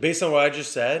 Based on what I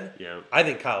just said, Yeah. I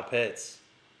think Kyle Pitts.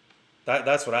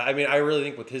 That's what I mean. I really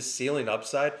think with his ceiling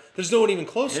upside, there's no one even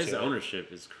close His to it.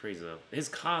 ownership is crazy, though. His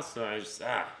cost, though, it's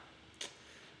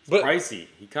But pricey.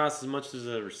 He costs as much as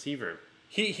a receiver.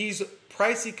 he's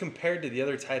pricey compared to the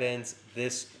other tight ends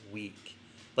this week.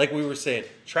 Like we were saying,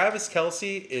 Travis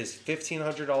Kelce is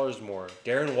 $1,500 more.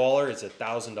 Darren Waller is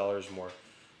 $1,000 more.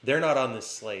 They're not on this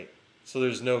slate, so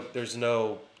there's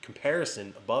no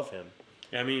comparison above him.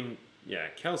 I mean, yeah,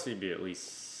 Kelsey would be at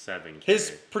least 7K.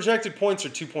 His projected points are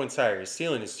 2 points higher. His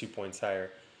ceiling is 2 points higher.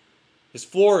 His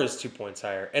floor is 2 points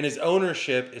higher, and his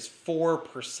ownership is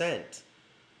 4%.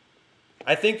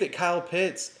 I think that Kyle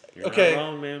Pitts. You're okay, not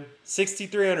wrong, man.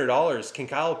 $6,300. Can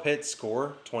Kyle Pitts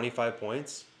score 25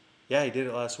 points? Yeah, he did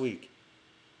it last week.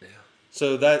 Yeah.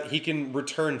 So that he can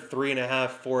return 3.5,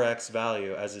 4x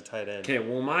value as a tight end. Okay,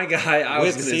 well, my guy, I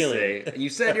was With going to ceiling. say, you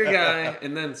said your guy,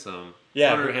 and then some.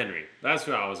 Yeah. Hunter Henry. That's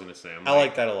what I was going to say. I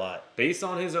like that a lot. Based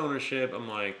on his ownership, I'm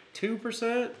like, 2%?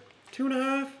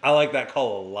 2.5%? I like that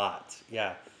call a lot.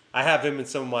 Yeah. I have him in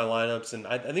some of my lineups, and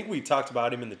I think we talked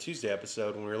about him in the Tuesday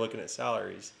episode when we were looking at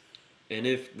salaries. And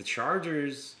if the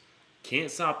Chargers can't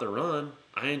stop the run,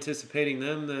 I anticipating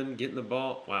them then getting the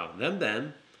ball. Wow, them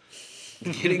then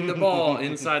getting the ball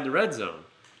inside the red zone,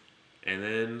 and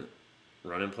then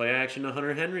run and play action to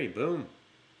Hunter Henry. Boom.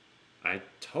 I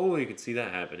totally could see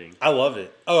that happening. I love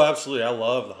it. Oh, absolutely. I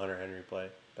love the Hunter Henry play.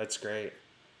 That's great.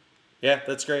 Yeah,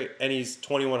 that's great. And he's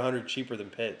 $2,100 cheaper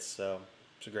than Pitts, so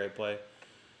it's a great play.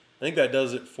 I think that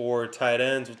does it for tight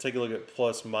ends. We'll take a look at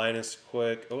plus minus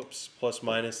quick. Oops, plus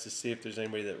minus to see if there's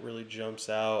anybody that really jumps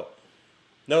out.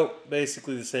 Nope,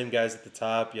 basically the same guys at the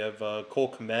top. You have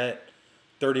Cole Kmet,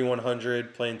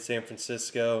 3,100, playing San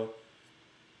Francisco.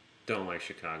 Don't like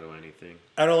Chicago anything.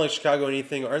 I don't like Chicago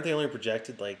anything. Aren't they only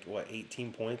projected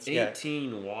 18 points?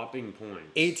 18 whopping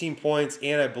points. 18 points,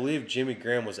 and I believe Jimmy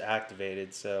Graham was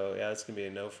activated. So, yeah, that's going to be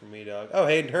a no for me, dog. Oh,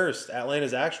 Hayden Hurst,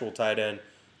 Atlanta's actual tight end,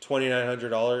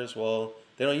 $2,900. Well,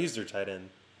 they don't use their tight end.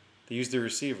 They use their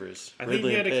receivers. I think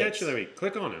Ridley he had and a Pitts. catch the other week.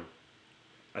 Click on him.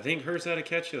 I think Hurst had a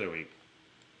catch the other week.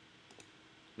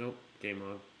 Nope, game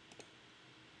log.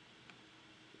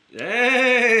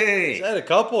 Hey! He's had a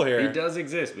couple here. He does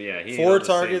exist, but yeah, he ain't 4 on the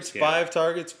same targets, scale. 5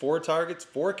 targets, 4 targets,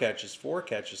 4 catches, 4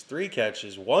 catches, 3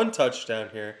 catches, 1 touchdown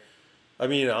here. I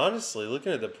mean, honestly,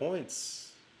 looking at the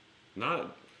points.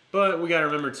 Not, but we got to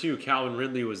remember too. Calvin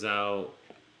Ridley was out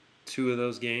 2 of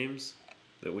those games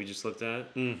that we just looked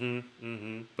at.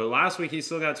 But last week he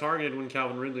still got targeted when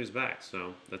Calvin Ridley was back,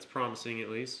 so that's promising at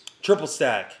least. Triple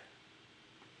stack.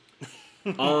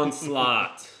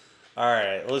 Onslaught. All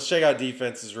right, let's check out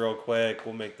defenses real quick.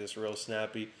 We'll make this real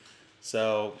snappy.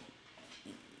 So,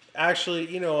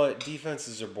 actually, you know what?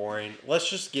 Defenses are boring. Let's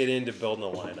just get into building a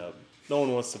lineup. No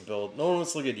one wants to build. No one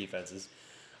wants to look at defenses.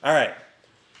 All right.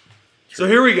 So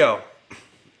here we go.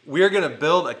 We are going to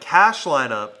build a cash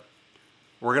lineup.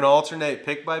 We're going to alternate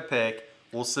pick by pick.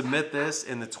 We'll submit this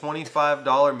in the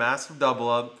 $25 massive double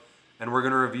up, and we're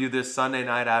going to review this Sunday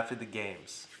night after the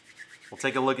games. We'll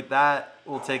take a look at that.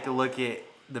 We'll take a look at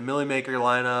the Millie Maker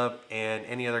lineup and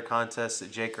any other contests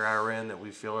that Jake or I are in that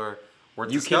we feel are We're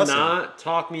You discussing. cannot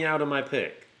talk me out of my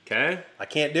pick, okay? I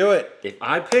can't do it. If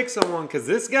I pick someone, because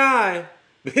this guy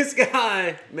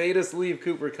made us leave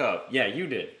Cooper Cup. Yeah, you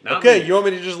did. Not Okay, me. you want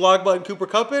me to just log button Cooper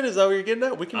Cup in? Is that what you're getting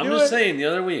at? We can I'm do it. just saying, the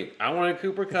other week, I wanted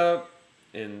Cooper Cup,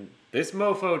 and this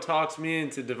mofo talks me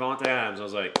into Devonta Adams. I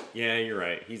was like, yeah, you're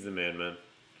right. He's the man.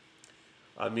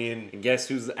 I mean, And guess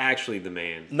who's actually the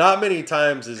man? not many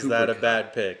times is Cooper that a Kupp.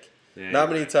 bad pick. Yeah, Not you're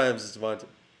many right. times is Devonta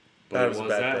But it Adams a was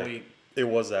bad that pick. week. It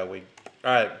was that week.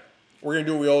 All right, we're gonna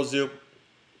do what we always do.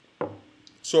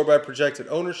 Sort by projected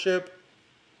ownership.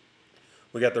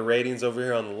 We got the ratings over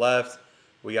here on the left.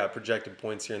 We got projected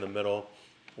points here in the middle.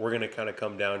 We're going to kind of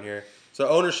come down here. So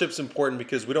ownership's important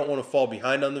because we don't want to fall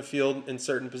behind on the field in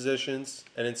certain positions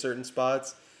and in certain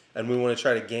spots. And we want to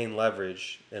try to gain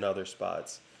leverage in other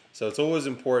spots. So it's always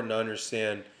important to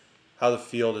understand how the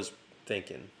field is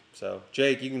thinking. So,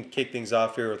 Jake, you can kick things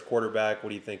off here with quarterback.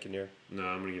 What are you thinking here? No,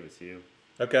 I'm going to give it to you.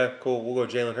 Okay, cool. We'll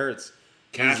go Jalen Hurts.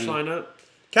 Cash Easy. lineup?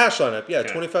 Cash lineup, yeah,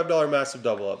 Okay. $25 massive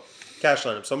double up. Cash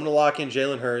lineup. So I'm going to lock in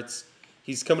Jalen Hurts.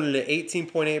 He's coming in at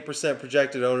 18.8%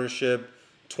 projected ownership,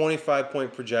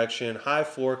 25-point projection, high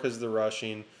floor because of the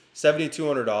rushing,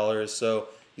 $7,200. So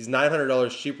he's $900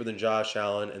 cheaper than Josh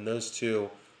Allen, and those two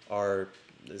are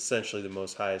essentially the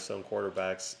most highest owned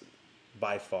quarterbacks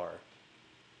by far.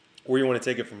 Where do you want to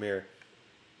take it from here?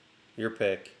 Your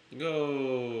pick.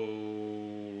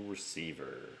 Go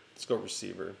receiver. Let's go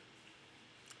receiver.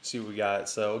 See what we got.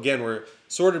 So again, we're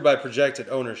sorted by projected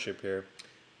ownership here.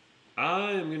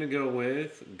 I am going to go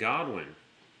with Godwin.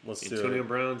 Let's do Antonio it.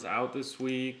 Brown's out this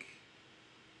week.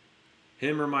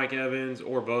 Him or Mike Evans,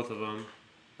 or both of them,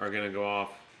 are going to go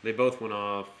off. They both went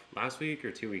off last week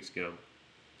or 2 weeks ago.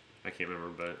 I can't remember,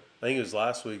 but I think it was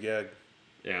last week, yeah.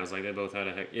 yeah, I was like, they both had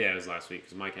it was last week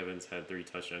because Mike Evans had 3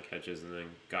 touchdown catches, and then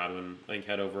Godwin, I think,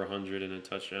 had over 100 and a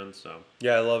touchdown, so.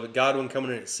 Yeah, I love it. Godwin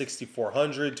coming in at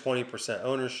 6,400, 20%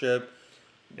 ownership.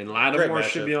 And Great Lattimore matchup.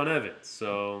 should be on Evans,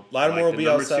 so. Lattimore will the be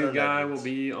number outside 2 on guy Evans. will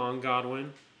be on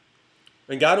Godwin.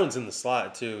 And Godwin's in the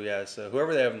slot, too, yeah. So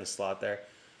whoever they have in the slot there.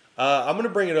 I'm going to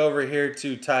bring it over here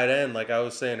to tight end. Like I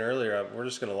was saying earlier, we're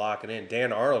just going to lock it in.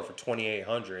 Dan Arnold for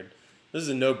 2,800. This is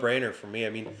a no-brainer for me. I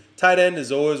mean, tight end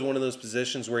is always one of those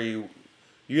positions where you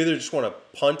either just want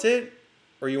to punt it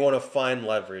or you want to find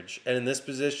leverage. And in this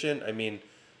position, I mean,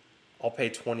 I'll pay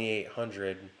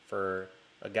 2,800 for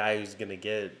a guy who's going to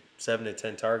get 7 to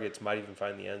 10 targets, might even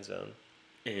find the end zone.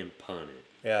 And punt it.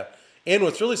 Yeah. And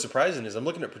what's really surprising is I'm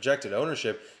looking at projected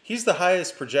ownership. He's the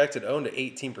highest projected owned at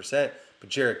 18%, but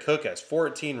Jared Cook has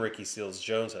 14, Ricky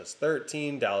Seals-Jones has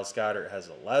 13, Dallas Goedert has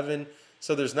 11.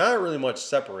 So there's not really much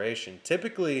separation.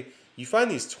 Typically, you find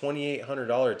these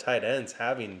 $2,800 tight ends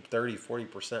having 30,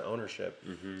 40% ownership.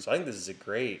 Mm-hmm. So I think this is a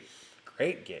great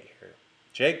get here.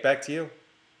 Jake, back to you.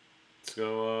 Let's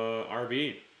go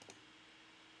RB.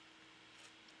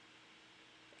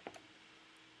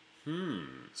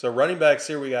 So running backs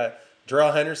here, we got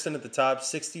Darrell Henderson at the top,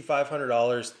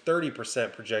 $6,500,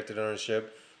 30% projected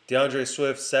ownership. DeAndre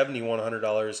Swift,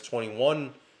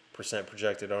 $7,100, 21%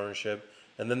 projected ownership.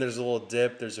 And then there's a little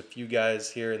dip. There's a few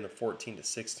guys here in the 14 to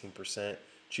 16%.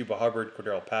 Chuba Hubbard,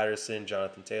 Cordell Patterson,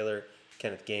 Jonathan Taylor,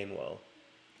 Kenneth Gainwell.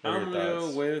 What are I'm your going to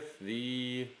thoughts? go with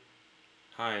the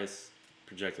highest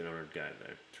projected owner guy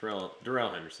there,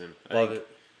 Darrell Henderson. I Love think it.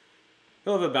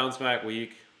 He'll have a bounce back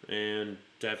week and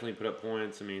definitely put up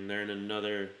points. I mean, they're in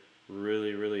another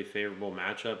really, really favorable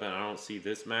matchup, and I don't see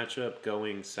this matchup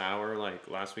going sour like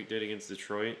last week did against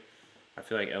Detroit. I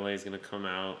feel like LA is going to come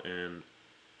out and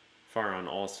fire on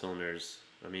all cylinders.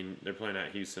 I mean, they're playing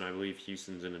at Houston. I believe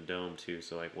Houston's in a dome too,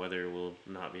 so like weather will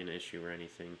not be an issue or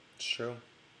anything. It's true.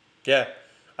 Yeah,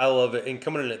 I love it. And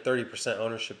coming in at 30%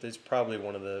 ownership, he's probably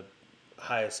one of the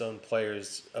highest owned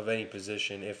players of any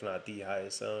position, if not the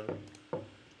highest owned.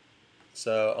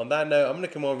 So on that note, I'm going to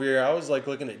come over here. I was like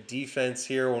looking at defense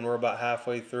here when we're about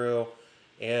halfway through,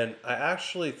 and I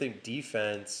actually think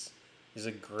defense is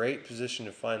a great position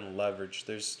to find leverage.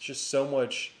 There's just so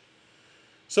much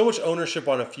ownership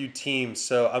on a few teams.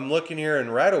 So I'm looking here,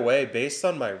 and right away, based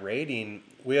on my rating,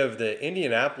 we have the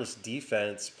Indianapolis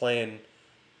defense playing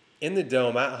in the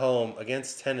Dome at home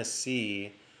against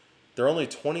Tennessee. They're only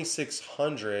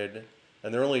 2,600,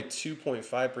 and they're only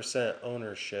 2.5%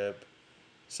 ownership.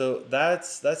 So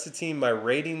that's a team my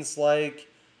ratings like.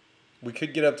 We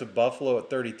could get up to Buffalo at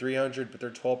 3,300, but they're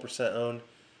 12% owned.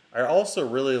 I also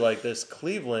really like this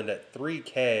Cleveland at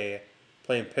 3K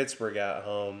playing Pittsburgh at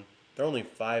home. They're only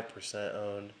 5%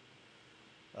 owned.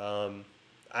 I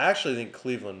actually think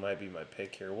Cleveland might be my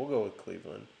pick here. We'll go with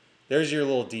Cleveland. There's your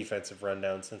little defensive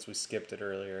rundown since we skipped it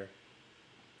earlier.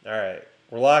 All right.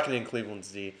 We're locking in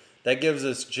Cleveland's D. That gives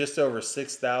us just over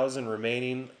 6,000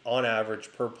 remaining on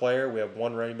average per player. We have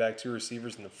 1 running back, 2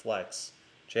 receivers, and the flex.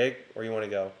 Jake, where you want to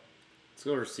go? Let's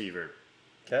go receiver.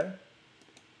 Okay.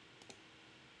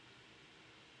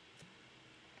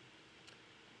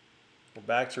 We're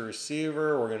back to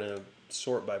receiver. We're going to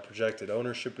sort by projected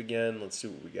ownership again. Let's see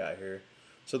what we got here.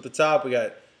 So at the top, we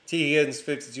got T. Higgins,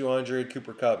 5,200,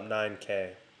 Cooper Kupp,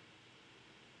 9K.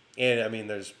 And, I mean,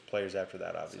 there's players after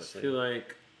that, obviously. So I feel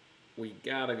like we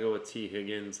got to go with T.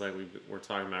 Higgins like we were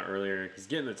talking about earlier. He's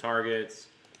getting the targets.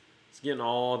 He's getting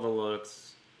all the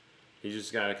looks. He's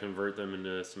just got to convert them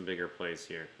into some bigger plays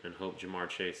here and hope Jamar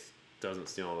Chase doesn't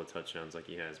steal all the touchdowns like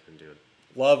he has been doing.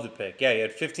 Love the pick. Yeah, he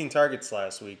had 15 targets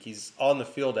last week. He's on the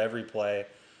field every play.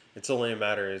 It's only a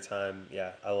matter of time.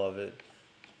 Yeah, I love it.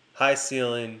 High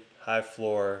ceiling, high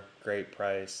floor, great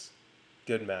price.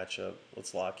 Good matchup.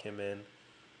 Let's lock him in.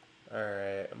 All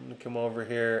right, I'm going to come over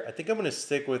here. I think I'm going to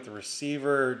stick with the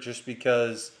receiver just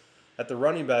because at the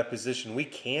running back position, we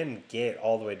can get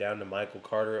all the way down to Michael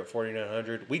Carter at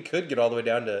 4,900. We could get all the way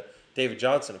down to David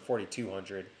Johnson at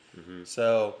 4,200. Mm-hmm.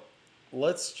 So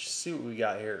let's just see what we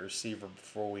got here at receiver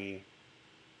before we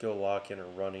go lock in a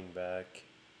running back.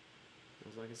 I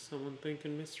was like, is someone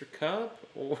thinking Mr. Kupp?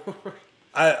 Or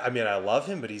I mean, I love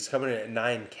him, but he's coming in at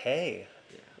 9K.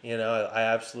 Yeah. You know, I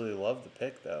absolutely love the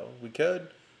pick, though. We could.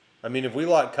 I mean, if we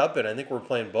lock Kupp in, I think we're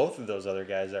playing both of those other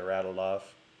guys that rattled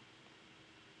off.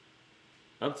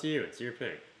 Up to you. It's your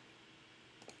pick.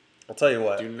 I'll tell you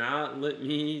what. Do not let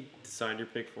me decide your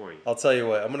pick for you. I'll tell you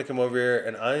what. I'm going to come over here,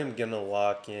 and I am going to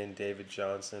lock in David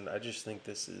Johnson. I just think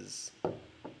this is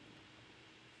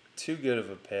too good of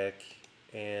a pick.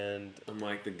 And I'm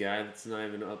like the guy that's not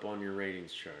even up on your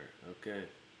ratings chart. Okay.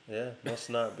 yeah, must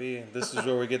not be. This is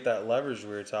where we get that leverage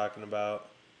we were talking about.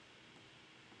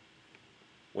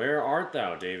 Where art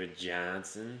thou, David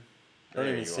Johnson? I don't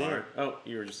There even you see are. him. Oh,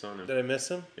 you were just on him. Did I miss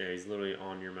him? Yeah, he's literally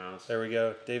on your mouse. There we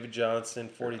go. David Johnson,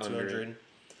 Under 4,200. it.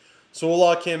 So we'll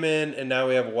lock him in, and now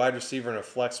we have a wide receiver and a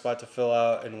flex spot to fill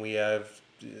out, and we have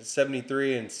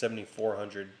 73 and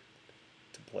 7,400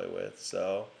 to play with.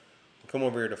 So we'll come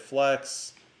over here to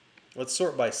flex. Let's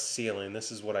sort by ceiling.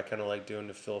 This is what I kind of like doing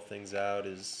to fill things out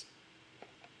is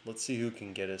let's see who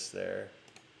can get us there.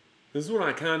 This is when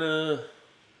I kind of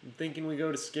am thinking we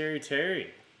go to Scary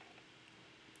Terry.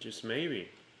 Just maybe.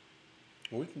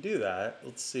 We can do that.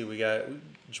 Let's see. We got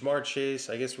Jamar Chase.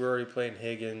 I guess we're already playing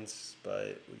Higgins,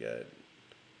 but we got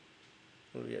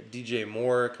DJ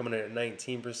Moore coming in at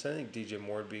 19%. I think DJ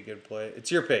Moore would be a good play.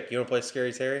 It's your pick. You want to play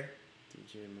Scary Terry?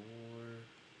 DJ Moore.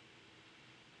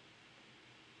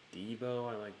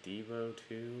 Debo. I like Debo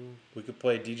too. We could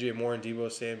play DJ Moore and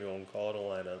Debo Samuel and call it a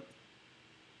lineup.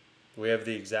 We have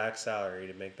the exact salary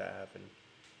to make that happen.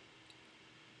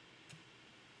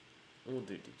 We'll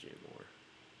do DJ Moore.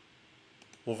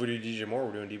 Well, if we do DJ Moore,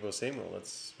 we're doing Debo Samuel.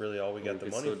 That's really all we got the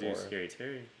could money still do for. Scary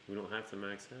Terry. We don't have to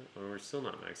max out. Or we're still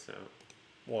not maxed out.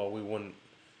 Well, we wouldn't.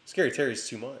 Scary Terry's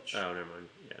too much. Oh, never mind.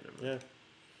 Yeah, never mind. Yeah.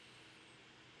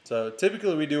 So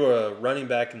typically we do a running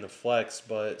back in the flex,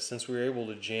 but since we were able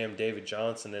to jam David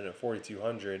Johnson in at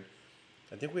 4,200,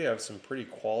 I think we have some pretty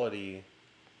quality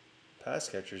pass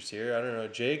catchers here. I don't know,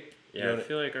 Jake. Yeah, I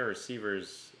feel like our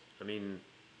receivers, I mean,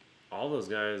 all those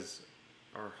guys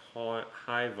are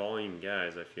high volume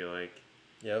guys, I feel like.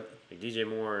 Yep. Like DJ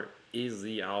Moore is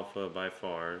the alpha by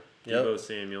far. Yep. Debo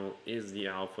Samuel is the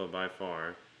alpha by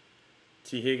far.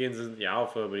 T. Higgins is the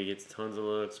alpha, but he gets tons of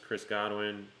looks. Chris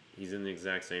Godwin, he's in the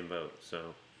exact same boat.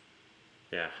 So,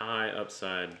 yeah, high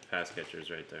upside pass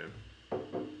catchers right there.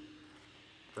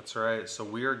 That's right. So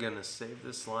we are going to save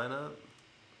this lineup.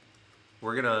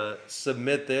 We're going to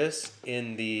submit this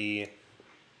in the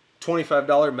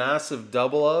 $25 massive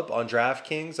double up on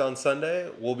DraftKings on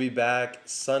Sunday. We'll be back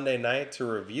Sunday night to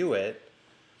review it.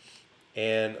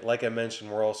 And like I mentioned,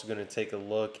 we're also going to take a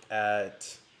look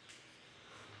at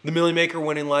the Millie Maker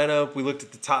winning lineup. We looked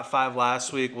at the top 5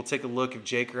 last week. We'll take a look if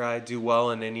Jake or I do well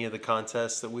in any of the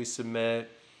contests that we submit.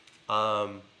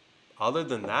 Other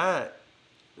than that,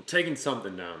 We're taking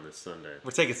something down this Sunday.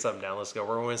 we're taking something down. Let's go.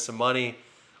 We're going to win some money.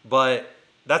 But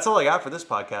that's all I got for this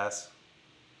podcast.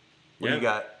 What do you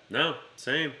got? No,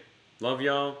 same. Love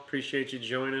y'all. Appreciate you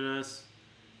joining us.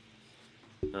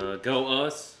 Go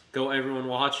us. Go everyone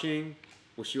watching.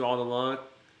 Wish you all the luck.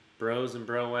 Bros and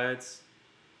broettes.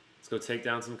 Let's go take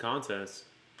down some contests.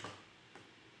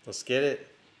 Let's get it.